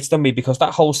 really grated on me, because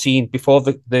that whole scene before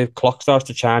the clock starts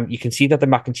to chime, you can see that the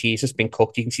mac and cheese has been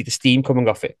cooked. You can see the steam coming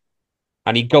off it.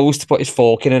 And he goes to put his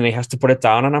fork in and he has to put it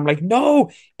down. And I'm like,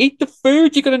 no, eat the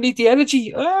food. You're going to need the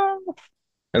energy. Oh,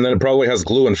 And then it probably has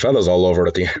glue and feathers all over it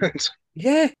at the end.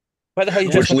 yeah. Why the hell you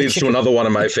dress Which like a leads to chicken? another one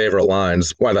of my favorite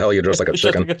lines. Why the hell you dress like a Dress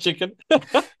chicken? like a chicken.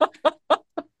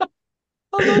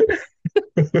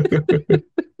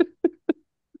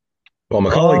 Well,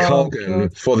 Macaulay Oh, Culkin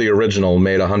God. for the original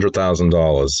made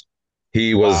 $100,000.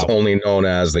 He was Wow. only known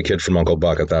as the kid from Uncle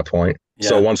Buck at that point.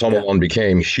 So Yeah, once Home yeah. Alone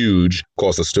became huge, of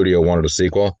course the studio wanted a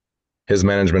sequel. His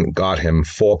management got him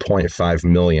 $4.5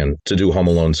 million to do Home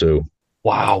Alone 2,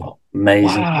 Wow.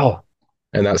 Amazing. Wow.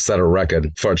 and that set a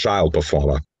record for a child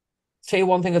performer. Tell you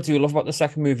one thing I do love about the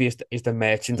second movie is the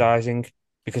merchandising,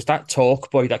 because that talk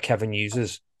boy that Kevin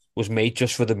uses was made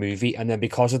just for the movie, and then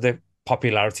because of the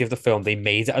popularity of the film, they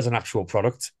made it as an actual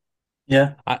product.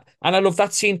 Yeah. And I love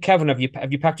that scene. Kevin, have you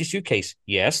packed your suitcase?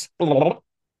 Yes. Blah, blah, blah.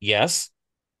 Yes.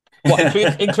 What,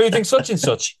 including such and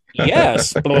such?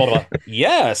 Yes. Blah, blah, blah.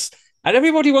 Yes. And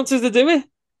everybody wanted to do it.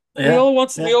 We Yeah. all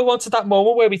wanted that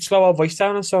moment where we'd slow our voice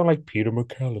down and sound like Peter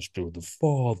McAllister, the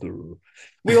father.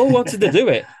 We all wanted to do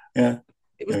it. Yeah.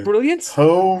 It was brilliant.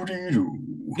 Howdy do.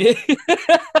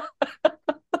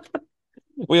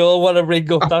 We all want to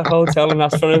ring up that hotel and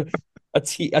ask for a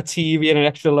TV and an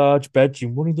extra large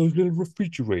bedroom, one of those little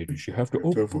refrigerators you have to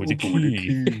open with a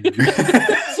key.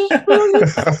 It's just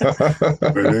brilliant.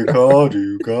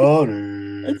 You got it.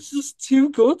 It's just too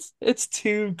good. It's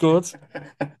too good.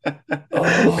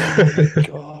 Oh my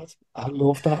God. I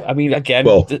love that. I mean, again,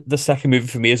 Well- the second movie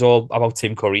for me is all about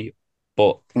Tim Curry,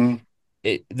 but Mm.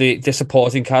 the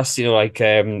supporting cast, like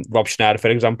Rob Schneider, for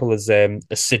example, as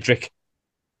Cedric.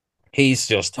 He's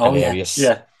just hilarious.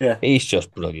 Yeah. He's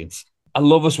just brilliant. I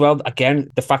love as well, again,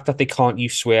 the fact that they can't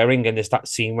use swearing. And there's that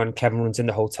scene when Kevin runs in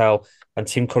the hotel and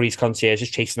Tim Curry's concierge is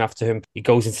chasing after him. He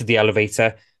goes into the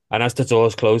elevator, and as the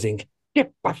door's closing,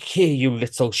 get back here, you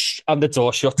little and the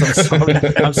door shut. I'm sorry.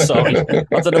 I'm sorry. I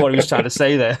don't know what he was trying to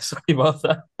say there. Sorry about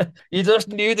that. You just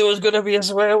knew there was going to be a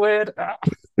swear word.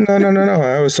 No.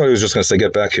 I always thought he was just going to say,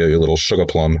 get back here, you little sugar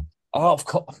plum. Oh, of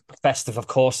course, festive. Of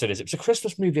course it is. It was a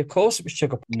Christmas movie. Of course it was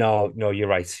sugar. No, you're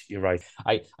right. You're right.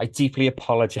 I deeply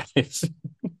apologize.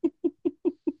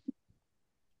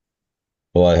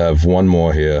 Well, I have one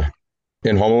more here.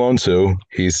 In Home Alone 2,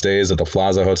 he stays at the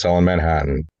Plaza Hotel in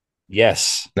Manhattan.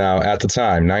 Yes. Now, at the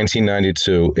time,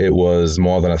 1992, it was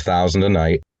more than $1,000 a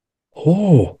night.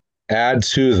 Oh. Add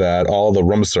to that all the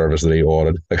room service that he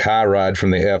ordered, the car ride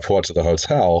from the airport to the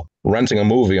hotel, renting a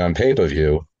movie on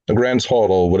pay-per-view. The grand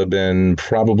total would have been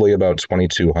probably about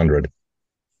 $2,200.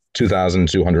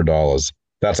 $2,200.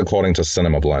 That's according to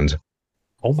Cinema Blend.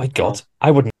 Oh my God. God.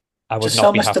 I would Just not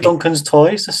sell be Mr. happy. Duncan's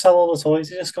toys. Just sell all the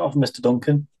toys. You just got off Mr.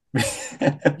 Duncan.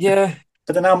 Yeah.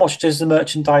 But then how much is the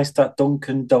merchandise that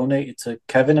Duncan donated to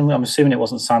Kevin? I'm assuming it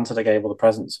wasn't Santa that gave all the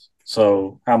presents.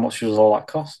 So how much does all that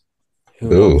cost? Who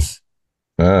Ooh. knows?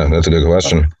 That's a good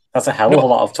question. That's a hell of a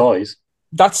lot of toys.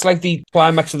 That's like the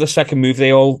climax of the second movie.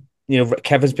 They all,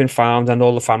 Kevin's been found, and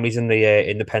all the families in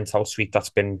the penthouse suite that's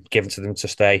been given to them to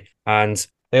stay, and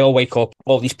they all wake up.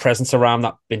 All these presents around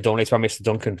that been donated by Mr.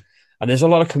 Duncan, and there's a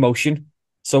lot of commotion.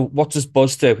 So what does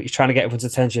Buzz do? He's trying to get everyone's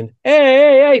attention.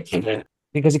 Hey, hey, hey!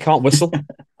 Because he can't whistle.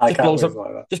 I Just can't blows believe up-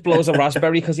 like that. Just blows a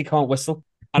raspberry because he can't whistle.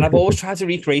 And I've always tried to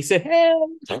recreate it.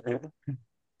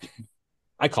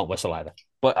 I can't whistle either.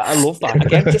 But I love that.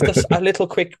 Again, just a little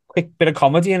quick bit of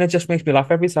comedy, and it just makes me laugh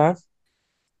every time.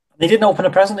 He didn't open a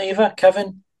present either,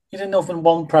 Kevin. He didn't open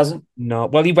one present. No,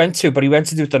 well, he went to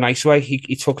do it the nice way.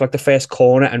 He took like the first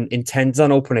corner and intends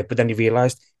on opening it, but then he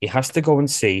realised he has to go and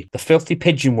see the filthy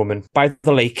pigeon woman by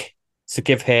the lake to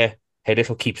give her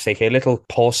little keepsake, her little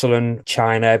porcelain,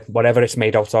 china, whatever it's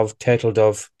made out of, turtle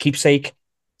dove keepsake,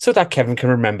 so that Kevin can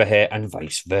remember her and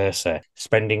vice versa.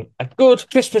 Spending a good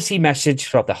Christmassy message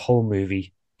throughout the whole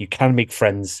movie. You can make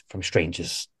friends from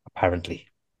strangers, apparently.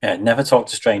 Yeah, never talk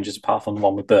to strangers apart from the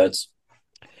one with birds.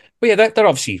 But yeah, they're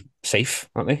obviously safe,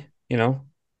 aren't they? In Or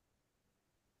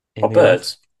the old-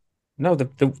 birds. No,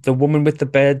 the woman with the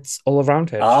beds all around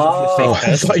her. She's Oh. a Oh, safe I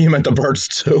person. thought you meant the birds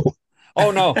too. Oh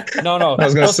no. I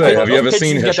was gonna say, have you ever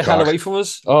seen Get the hell Hitchcock? away from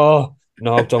us? Oh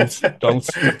no, don't.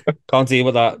 Can't deal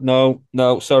with that. No,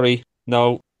 sorry,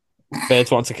 no.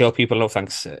 Birds want to kill people. No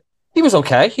thanks. He was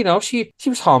okay, She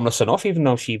was harmless enough, even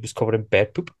though she was covered in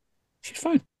bird poop. She's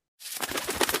fine.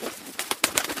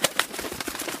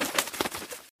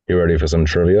 You ready for some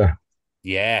trivia?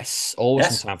 Yes, always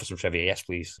Yes. some time for some trivia. Yes,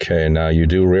 please. Okay, now you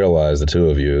do realize, the two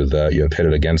of you, that you're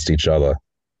pitted against each other.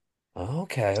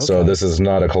 Okay. So this is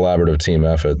not a collaborative team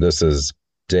effort. This is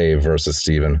Dave versus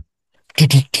Steven.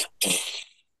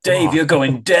 Dave, you're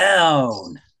going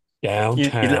down. downtown. You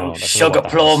little I don't know sugar what that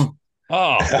is. plum.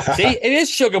 Oh, see, it is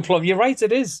sugar plum. You're right.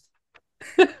 It is.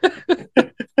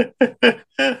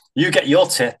 You get your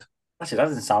tip. Actually, that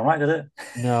doesn't sound right, did it?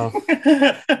 No, not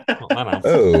that now.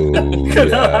 Oh,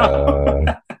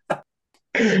 yeah.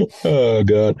 Oh,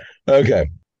 God. Okay.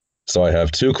 So I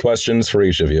have two questions for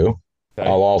each of you. Okay.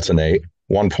 I'll alternate.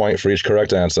 1 point for each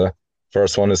correct answer.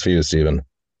 First one is for you, Steven.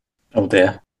 Oh,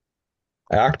 dear.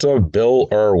 Actor Bill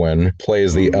Irwin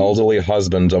plays the elderly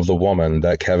husband of the woman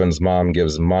that Kevin's mom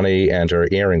gives money and her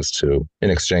earrings to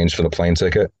in exchange for the plane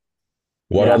ticket.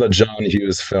 What Yeah. other John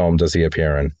Hughes film does he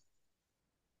appear in?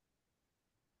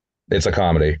 It's a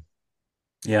comedy.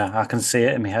 Yeah, I can see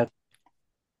it in my head.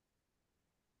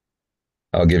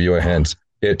 I'll give you a hint.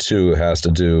 It too has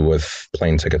to do with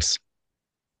plane tickets.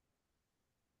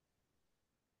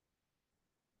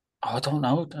 Oh, I don't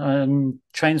know.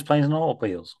 Trains, planes, and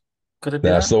automobiles. Could it be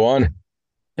That's that? the one.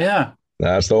 Yeah.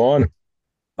 That's the one.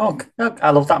 Oh,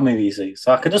 I love that movie, you see.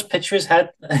 So I can just picture his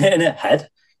head in it.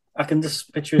 I can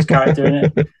just picture his character in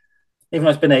it. Even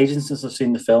though it's been ages since I've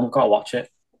seen the film, I've got to watch it.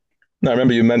 Now, I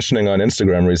remember you mentioning on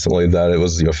Instagram recently that it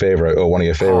was your favorite or one of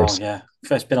your favorites. Oh, yeah.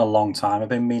 It's been a long time. I've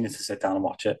been meaning to sit down and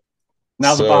watch it.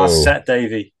 Now the bar's set,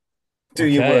 Davey. Do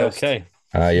your worst. Okay.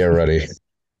 You're ready.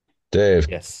 Dave,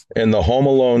 Yes. in the Home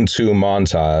Alone 2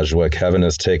 montage where Kevin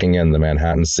is taking in the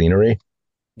Manhattan scenery,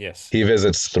 Yes. he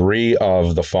visits 3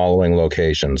 of the following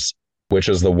locations. Which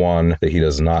is the one that he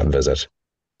does not visit?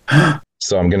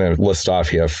 So I'm going to list off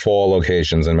here 4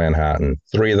 locations in Manhattan.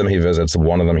 3 of them he visits,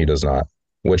 1 of them he does not.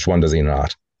 Which one does he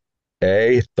not?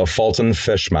 A, the Fulton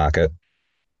Fish Market.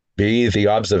 B, the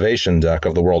observation deck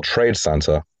of the World Trade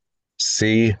Center.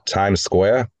 C, Times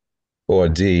Square. Or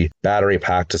D, Battery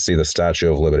Park to see the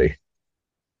Statue of Liberty.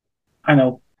 I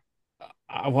know.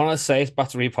 I want to say it's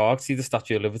Battery Park. See the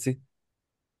Statue of Liberty.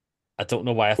 I don't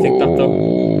know why I think that though.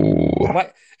 Ooh.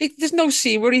 Why? There's no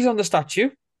scene where he's on the statue.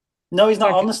 No, he's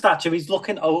not Like- on the statue. He's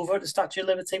looking over at the Statue of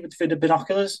Liberty through the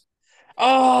binoculars.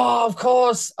 Oh, of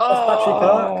course. That's Battery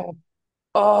Park.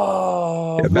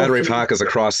 Oh, Yeah, Battery rookie- Park is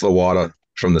across the water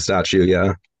from the statue,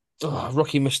 yeah.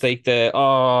 rookie mistake there.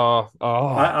 I've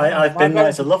I've been there.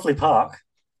 It's a lovely park.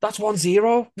 That's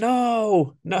 1-0.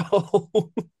 No.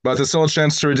 But there's still a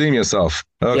chance to redeem yourself.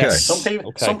 Okay. Yes. Some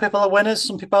Okay. people are winners,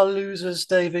 some people are losers,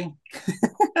 Davey.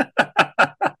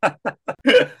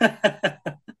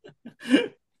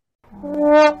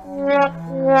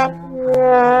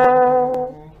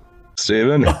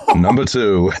 Steven, number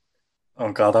 2.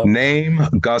 Oh God. Name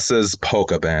Gus's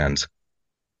polka band.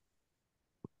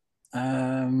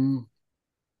 Hang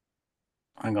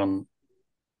on.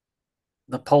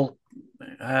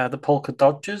 the polka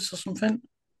dodgers or something.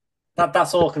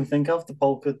 That's all I can think of. The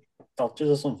polka dodgers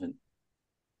or something.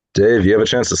 Dave, you have a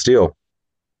chance to steal.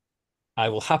 I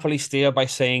will happily steer by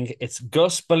saying it's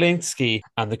Gus Balinsky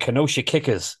and the Kenosha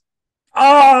Kickers.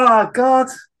 Oh God,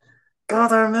 I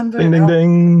remember Ding, it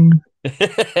ding, now.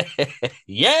 ding.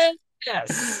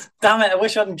 Yes. Damn it! I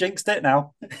wish I hadn't jinxed it.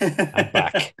 Now I'm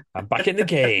back. I'm back in the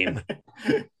game.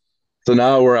 So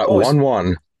now we're at Oh, it's-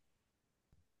 1-1.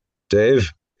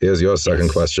 Dave, here's your second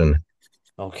Yes. question.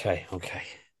 Okay.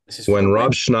 This is When for Rob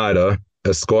win. Schneider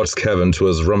escorts Kevin to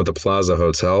his room at the Plaza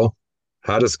Hotel,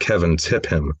 how does Kevin tip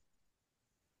him?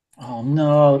 Oh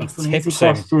no, He that's an easy tips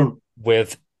him. question.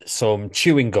 With some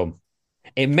chewing gum.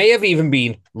 It may have even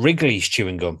been Wrigley's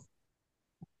chewing gum.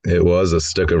 It was a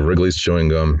stick of Wrigley's chewing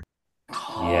gum.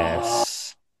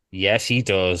 Yes. Yes, he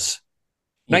does.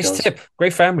 He Nice does. tip.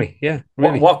 Great family. Yeah,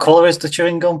 really. What color is the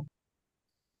chewing gum?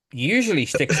 Usually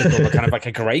sticks of gum are kind of like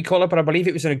a grey colour, but I believe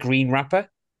it was in a green wrapper.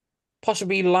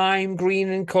 Possibly lime green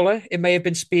in colour. It may have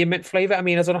been spearmint flavour. I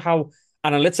mean, I don't know how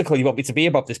analytical you want me to be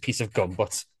about this piece of gum,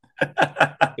 but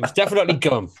it was definitely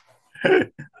gum.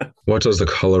 What does the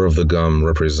color of the gum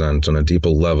represent on a deeper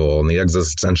level, on the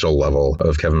existential level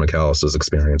of Kevin McAllister's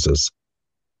experiences?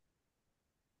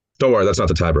 Don't worry, that's not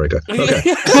the tiebreaker. Okay.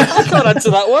 I can't answer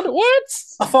that one. What?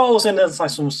 I thought it was in like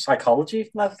some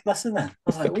psychology lesson there. I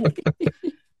was like, ooh.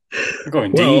 We're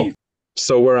going Well, deep.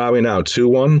 So where are we now?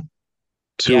 2-1?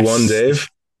 2-1, Yes. Dave?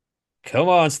 Come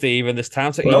on, Stephen. There's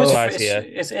time to Well, equalise here.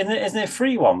 Isn't it a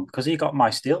free one? Because he got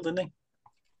my steal, didn't he?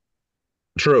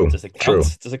 True. Does it True.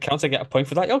 count? Does it count to get a point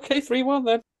for that? Okay, 3-1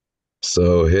 then.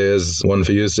 So here's one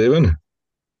for you, Stephen.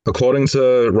 According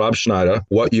to Rob Schneider,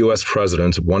 what U.S.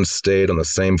 president once stayed on the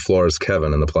same floor as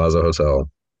Kevin in the Plaza Hotel?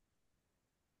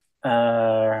 So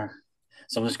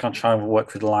I'm just going to try and work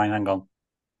through the line. Hang on.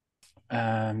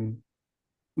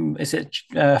 Is it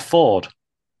Ford?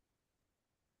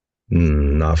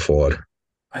 Not Ford.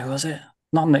 Who was it?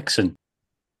 Not Nixon.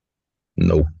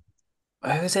 Nope. Who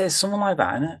is it? Someone like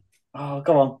that, isn't it? Oh,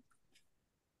 go on.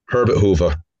 Herbert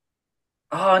Hoover.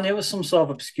 Oh, I knew it was some sort of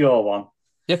obscure one.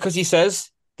 Yeah, because he says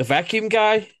the vacuum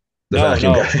guy. The No,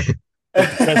 vacuum no. guy.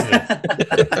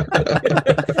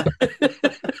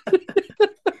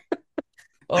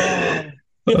 Oh,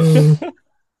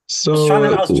 So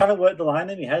I was trying to work the line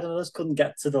in my head and I just couldn't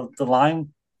get to the line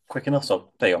quick enough.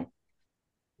 So there you go.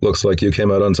 looks like you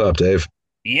came out on top, Dave.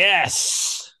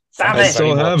 yes. Damn I it.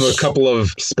 still Very have much. a couple of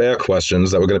spare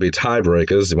questions that were going to be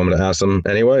tiebreakers. You want me to ask them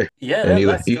anyway? Yeah, And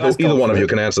let's go either one for of you it.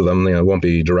 can answer them. It won't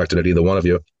be directed at either one of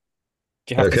you.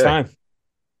 Do you have the Okay. time?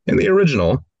 In the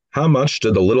original, how much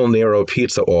did the Little Nero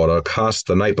pizza order cost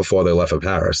the night before they left for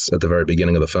Paris at the very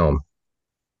beginning of the film?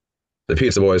 The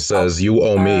pizza boy says, "You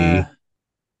owe me."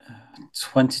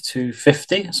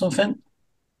 $22.50 or something.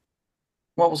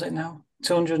 What was it now?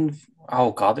 200.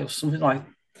 Oh God, it was something like.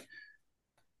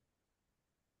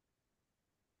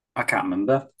 I can't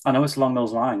remember. I know it's along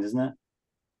those lines, isn't it?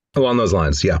 Along those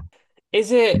lines, yeah.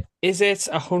 Is it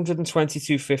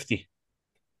 122.50?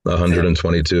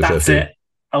 122.50. That's it.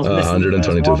 I was missing the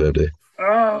first one.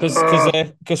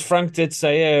 122.50. Because Frank did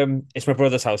say it's my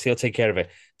brother's house, he'll take care of it.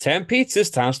 10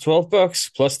 pizzas times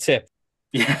 $12 plus tip.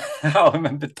 Yeah, I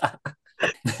remembered that.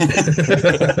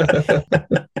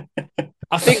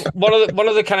 I think one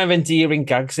of the kind of endearing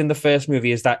gags in the first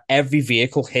movie is that every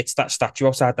vehicle hits that statue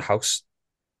outside the house.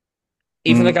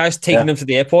 Even the guys taking them to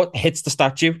the airport hits the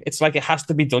statue. It's like it has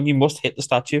to be done. You must hit the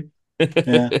statue.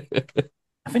 Yeah.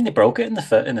 I think they broke it in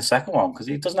the second one because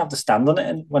he doesn't have to stand on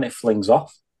it when it flings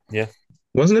off. Yeah.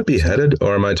 Wasn't it beheaded,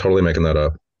 or am I totally making that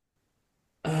up?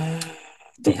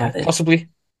 Beheaded. Possibly.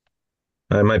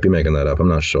 I might be making that up. I'm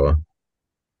not sure.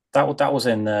 That was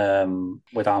in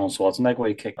with Arnold Schwarzenegger where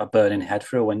he kicked a burning head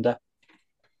through a window.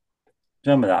 Do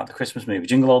you remember that? The Christmas movie,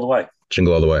 Jingle All the Way.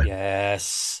 Jingle All the Way.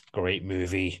 Yes. Great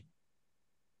movie.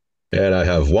 And I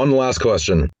have one last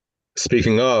question.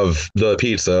 Speaking of the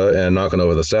pizza and knocking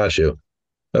over the statue.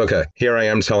 Okay, here I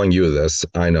am telling you this.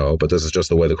 I know, but this is just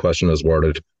the way the question is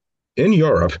worded. In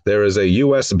Europe, there is a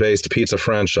US-based pizza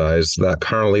franchise that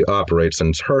currently operates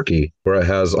in Turkey, where it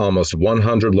has almost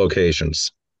 100 locations.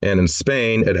 And in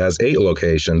Spain, it has 8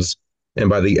 locations. And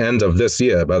by the end of this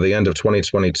year, by the end of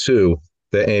 2022,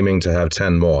 they're aiming to have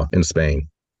 10 more in Spain.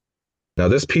 Now,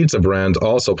 this pizza brand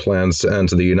also plans to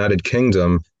enter the United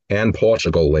Kingdom and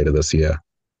Portugal later this year.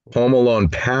 Home Alone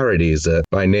parodies it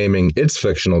by naming its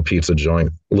fictional pizza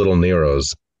joint Little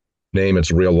Nero's, name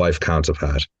its real-life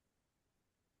counterpart.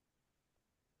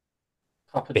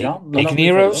 Papa Big- John. Big I've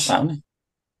Nero's?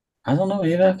 I don't know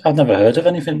either. I've never heard of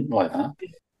anything like that.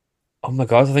 Oh my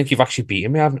God, I think you've actually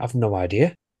beaten me. I've no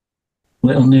idea.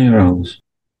 Little Nero's.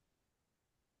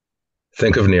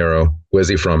 Think of Nero. Where's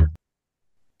he from?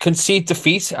 Concede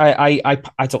defeat. I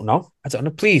don't know. I don't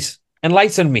know. Please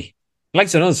enlighten me.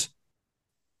 Enlighten us.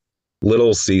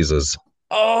 Little Caesars.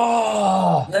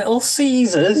 Oh, Little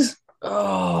Caesars.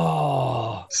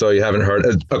 oh. So you haven't heard,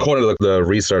 according to the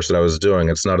research that I was doing,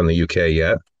 it's not in the UK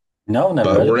yet, No, never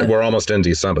but heard of it. we're almost in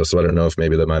December, so I don't know if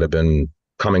maybe there might have been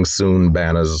coming soon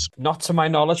banners. Not to my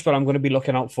knowledge, but I'm going to be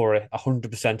looking out for it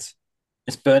 100%.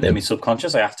 It's burnt in Yeah. me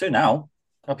subconscious. I have to now.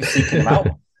 I'll be seeking them out.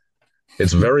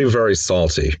 It's very, very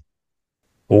salty,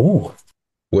 Oh,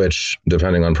 which,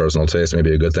 depending on personal taste, may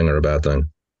be a good thing or a bad thing.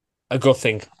 a good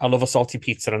thing. I love a salty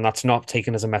pizza, and that's not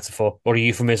taken as a metaphor or a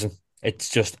euphemism. It's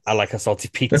just I like a salty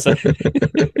pizza.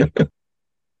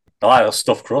 I like a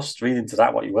stuffed crust. Read into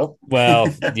that what you will. Well,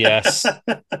 yes.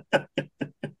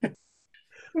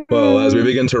 Well, as we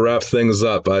begin to wrap things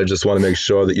up, I just want to make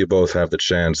sure that you both have the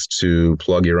chance to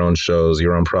plug your own shows,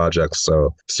 your own projects.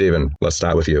 So, Stephen, let's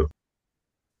start with you.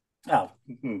 Oh,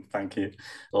 thank you.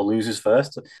 Or losers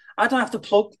first. I don't have to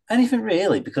plug anything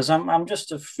really because I'm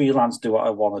just a freelance, do what I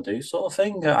want to do sort of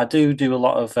thing. I do a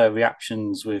lot of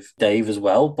reactions with Dave as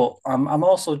well, but I'm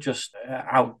also just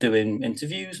out doing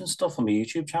interviews and stuff on my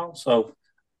YouTube channel. So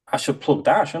I should plug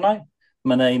that, shouldn't I?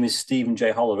 My name is Stephen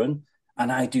J. Holleran,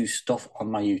 and I do stuff on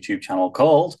my YouTube channel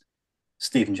called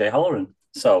Stephen J. Holleran.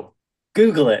 So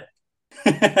Google it.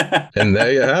 And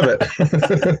there you have it.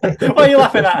 What are you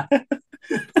laughing at?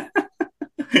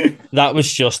 That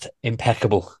was just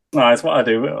impeccable. No, it's what I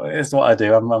do. It's what I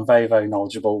do. I'm very, very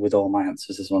knowledgeable with all my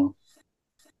answers as well.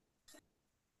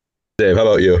 Dave, how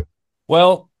about you?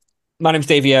 Well, my name's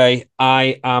Davey A.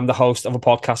 I am the host of a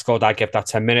podcast called I Give That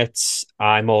 10 Minutes.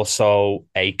 I'm also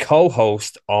a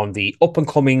co-host on the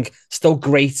up-and-coming, still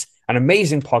great and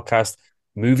amazing podcast,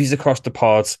 Movies Across the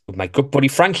Pods, with my good buddy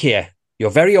Frank here.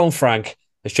 Your very own Frank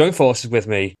has joined forces with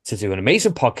me to do an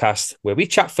amazing podcast where we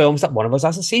chat films that one of us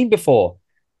hasn't seen before.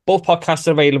 Both podcasts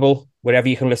are available wherever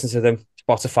you can listen to them,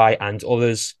 Spotify and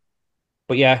others.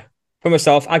 But yeah, for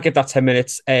myself, I Give That 10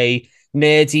 Minutes, a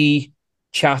nerdy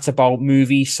chat about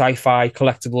movies, sci-fi,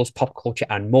 collectibles, pop culture,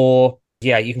 and more.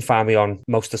 Yeah, you can find me on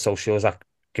most of the socials. I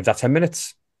Give That 10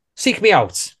 Minutes. Seek me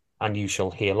out, and you shall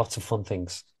hear lots of fun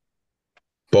things.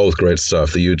 Both great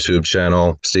stuff. The YouTube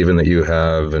channel, Stephen, that you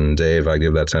have, and Dave, I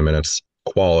Give That 10 Minutes.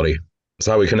 Quality. That's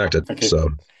how we connected. Thank you. So,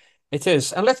 It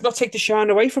is. And let's not take the shine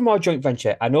away from our joint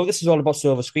venture. I know this is all about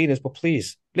silver screeners, but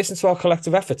please listen to our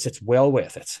collective efforts. It's well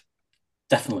worth it.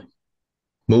 Definitely.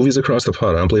 Movies Across the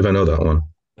Pod. I don't believe I know that one.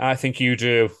 I think you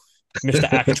do, Mr.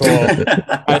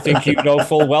 Actor. I think you know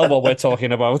full well what we're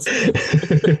talking about.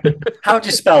 How do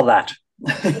you spell that?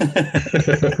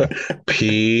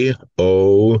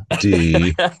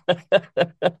 P-O-D.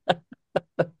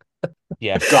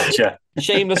 Yeah. Gotcha.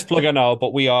 Shameless plug, I know,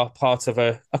 but we are part of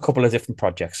a couple of different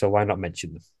projects, so why not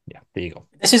mention them? Yeah, there you go.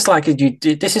 This is like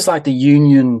the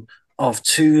union of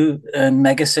two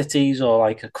mega cities, or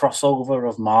like a crossover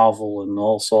of Marvel and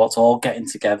all sorts, all getting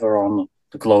together on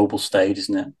the global stage,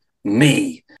 isn't it?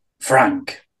 Me,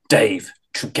 Frank, Dave,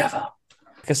 together.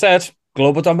 Like I said,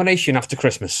 global domination after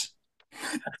Christmas.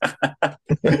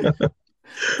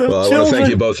 Well, I want to thank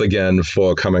you both again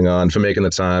for coming on, for making the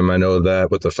time. I know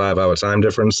that with the 5-hour time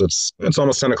difference, it's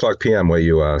almost 10 o'clock p.m. where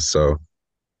you are. So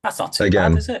That's not too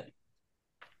Again. bad, is it?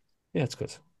 Yeah, it's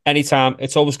good. Anytime.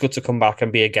 It's always good to come back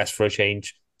and be a guest for a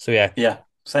change. So yeah, Yeah.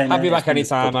 Same. have you here. back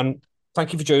anytime, and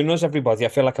thank you for joining us, everybody. I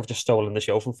feel like I've just stolen the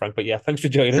show from Frank, but yeah, thanks for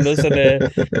joining us,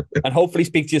 and hopefully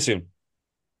speak to you soon.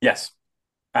 Yes.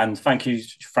 And thank you,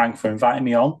 Frank, for inviting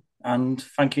me on. And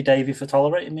thank you, Davey, for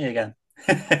tolerating me again.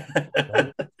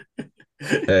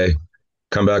 hey,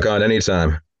 come back on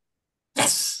anytime.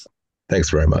 Yes. Thanks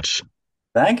very much.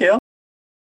 Thank you.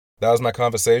 That was my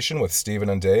conversation with Stephen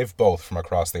and Dave, both from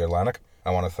across the Atlantic. I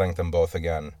want to thank them both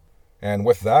again. And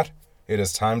with that, it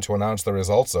is time to announce the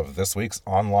results of this week's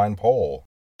online poll.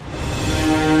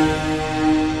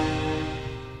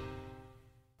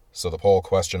 So the poll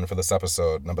question for this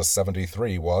episode, number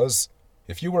 73, was,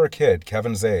 if you were a kid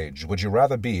Kevin's age, would you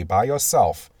rather be by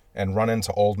yourself and run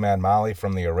into Old Man Mali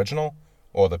from the original,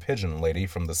 or the Pigeon Lady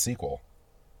from the sequel?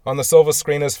 On the Silver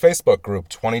Screeners Facebook group,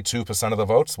 22% of the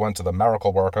votes went to the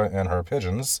miracle worker and her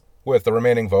pigeons, with the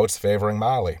remaining votes favoring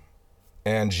Mali.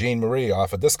 And Jean Marie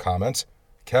offered this comment,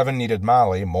 Kevin needed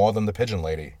Mali more than the Pigeon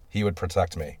Lady. He would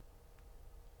protect me.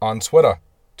 On Twitter,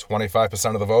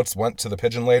 25% of the votes went to the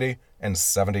Pigeon Lady and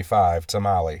 75% to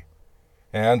Mali.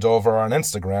 And over on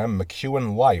Instagram,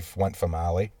 McEwen Life went for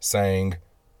Mali, saying,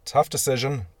 tough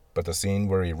decision, but the scene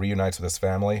where he reunites with his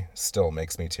family still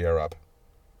makes me tear up.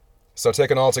 So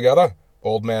taken all together,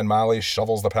 Old Man Mali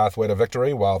shovels the pathway to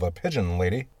victory while the Pigeon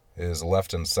Lady is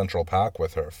left in Central Park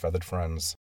with her feathered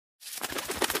friends.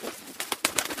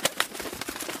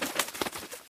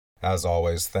 As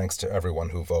always, thanks to everyone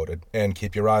who voted, and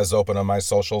keep your eyes open on my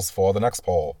socials for the next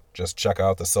poll. Just check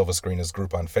out the Silver Screeners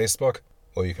group on Facebook,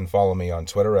 or you can follow me on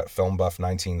Twitter at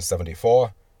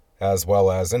FilmBuff1974, as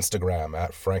well as Instagram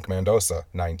at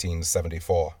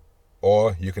FrankMendoza1974.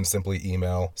 Or you can simply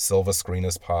email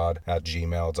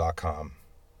silverscreenerspod@gmail.com.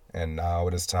 And now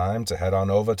it is time to head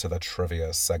on over to the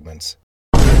trivia segment.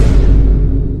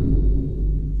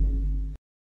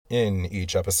 In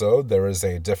each episode, there is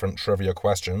a different trivia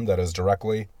question that is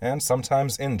directly, and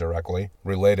sometimes indirectly,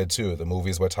 related to the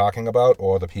movies we're talking about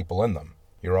or the people in them.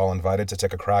 You're all invited to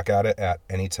take a crack at it at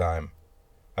any time.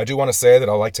 I do want to say that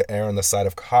I like to err on the side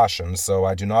of caution, so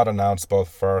I do not announce both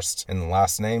first and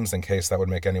last names in case that would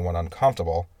make anyone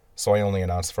uncomfortable, so I only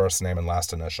announce first name and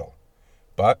last initial.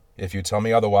 But if you tell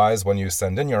me otherwise when you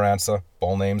send in your answer,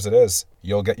 full names it is.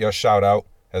 You'll get your shout out,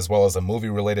 as well as a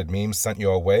movie-related meme sent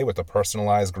your way with a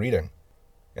personalized greeting.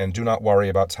 And do not worry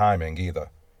about timing either.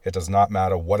 It does not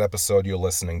matter what episode you're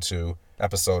listening to,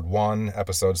 episode 1,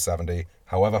 episode 70,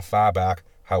 however far back,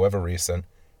 however recent,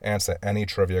 answer any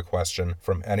trivia question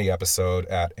from any episode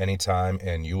at any time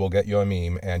and you will get your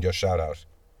meme and your shout-out.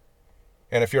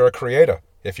 And if you're a creator,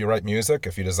 if you write music,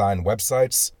 if you design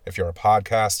websites, if you're a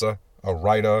podcaster, a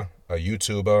writer, a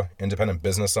YouTuber, independent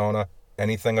business owner,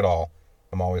 anything at all,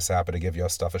 I'm always happy to give your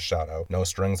stuff a shout-out, no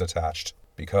strings attached,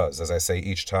 because, as I say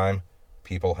each time,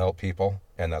 people help people,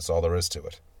 and that's all there is to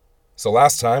it. So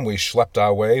last time, we schlepped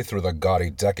our way through the gaudy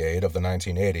decade of the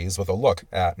 1980s with a look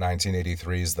at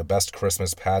 1983's The Best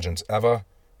Christmas Pageant Ever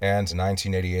and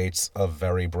 1988's A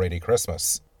Very Brady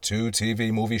Christmas, two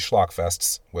TV movie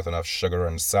schlockfests with enough sugar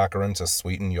and saccharin to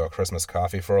sweeten your Christmas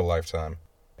coffee for a lifetime.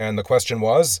 And the question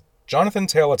was, Jonathan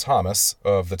Taylor Thomas,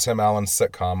 of the Tim Allen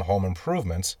sitcom Home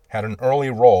Improvement, had an early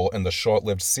role in the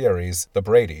short-lived series The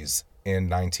Bradys in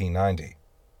 1990.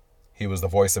 He was the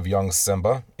voice of young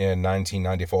Simba in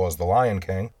 1994's The Lion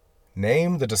King.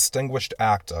 Name the distinguished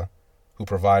actor who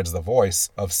provides the voice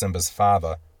of Simba's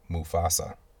father,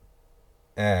 Mufasa.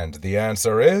 And the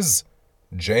answer is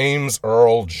James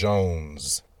Earl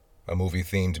Jones. A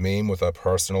movie-themed meme with a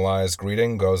personalized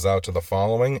greeting goes out to the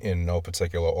following in no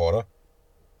particular order.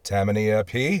 Taminia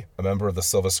P., a member of the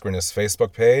Silver Screeners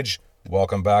Facebook page,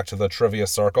 welcome back to the Trivia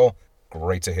Circle.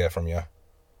 Great to hear from you.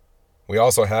 We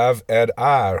also have Ed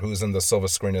R., who's in the Silver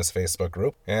Screeners Facebook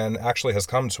group, and actually has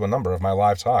come to a number of my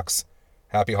live talks.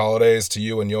 Happy holidays to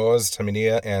you and yours,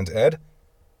 Taminia and Ed.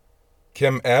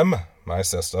 Kim M., my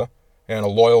sister, and a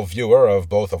loyal viewer of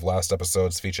both of last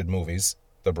episode's featured movies,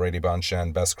 the Brady Bunch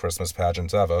Best Christmas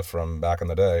Pageant Ever from back in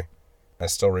the day. I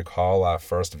still recall our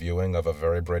first viewing of A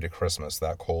Very Brady Christmas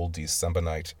that cold December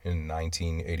night in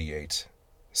 1988.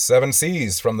 7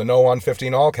 C's from the No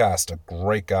 115 Allcast, a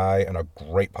great guy and a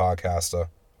great podcaster.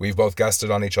 We've both guested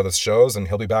on each other's shows, and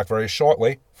he'll be back very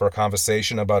shortly for a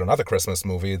conversation about another Christmas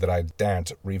movie that I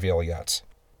daren't reveal yet.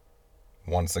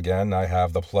 Once again, I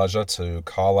have the pleasure to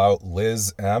call out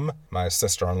Liz M., my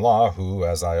sister-in-law, who,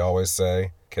 as I always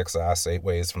say, kicks ass 8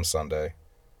 ways from Sunday.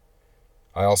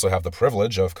 I also have the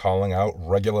privilege of calling out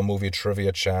regular movie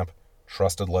trivia champ,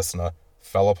 trusted listener,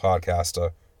 fellow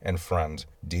podcaster, and friend,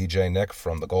 DJ Nick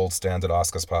from the Gold Standard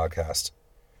Oscars podcast.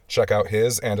 Check out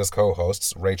his and his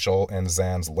co-hosts, Rachel and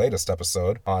Zan's latest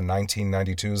episode on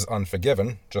 1992's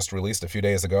Unforgiven, just released a few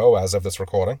days ago as of this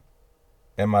recording.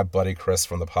 And my buddy Chris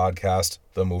from the podcast,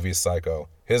 The Movie Psycho.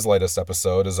 His latest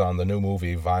episode is on the new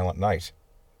movie Violent Night.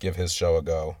 Give his show a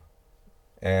go.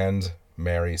 And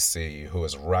Mary C., who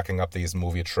is racking up these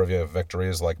movie trivia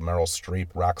victories like Meryl Streep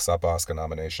racks up Oscar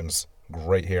nominations.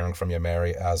 Great hearing from you,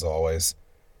 Mary, as always.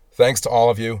 Thanks to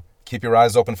all of you. Keep your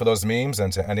eyes open for those memes,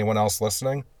 and to anyone else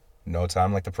listening, no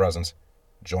time like the present.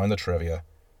 Join the trivia.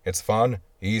 It's fun,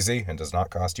 easy, and does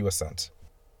not cost you a cent.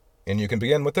 And you can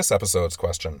begin with this episode's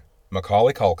question.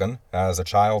 Macaulay Culkin, as a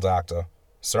child actor,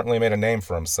 certainly made a name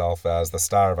for himself as the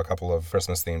star of a couple of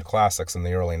Christmas-themed classics in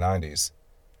the early 90s.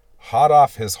 Hot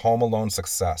off his Home Alone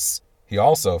success, he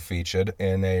also featured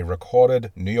in a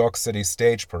recorded New York City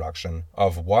stage production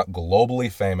of what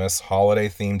globally famous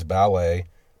holiday-themed ballet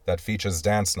that features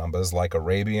dance numbers like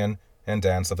Arabian and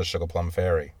Dance of the Sugar Plum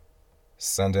Fairy.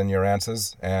 Send in your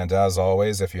answers, and as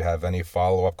always, if you have any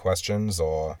follow-up questions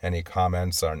or any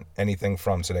comments on anything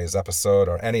from today's episode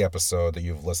or any episode that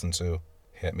you've listened to,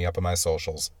 hit me up on my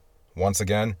socials. Once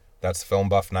again, that's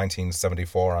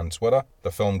FilmBuff1974 on Twitter,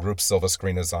 the film group Silver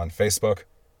Screeners on Facebook,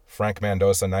 Frank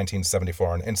Mendoza 1974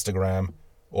 on Instagram,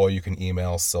 or you can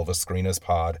email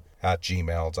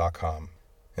silverscreenerspod@gmail.com.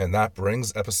 And that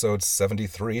brings episode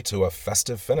 73 to a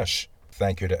festive finish.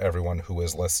 Thank you to everyone who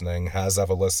is listening, has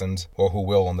ever listened, or who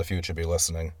will in the future be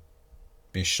listening.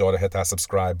 Be sure to hit that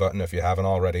subscribe button if you haven't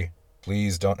already.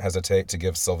 Please don't hesitate to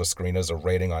give Silver Screeners a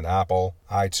rating on Apple,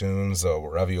 iTunes, or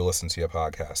wherever you listen to your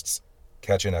podcasts.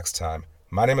 Catch you next time.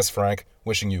 My name is Frank,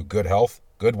 wishing you good health,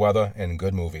 good weather, and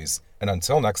good movies. And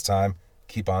until next time,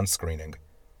 keep on screening.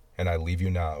 And I leave you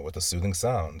now with the soothing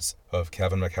sounds of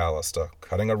Kevin McAllister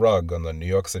cutting a rug on the New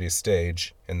York City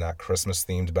stage in that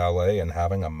Christmas-themed ballet and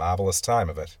having a marvelous time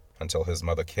of it until his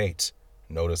mother Kate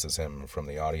notices him from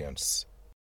the audience.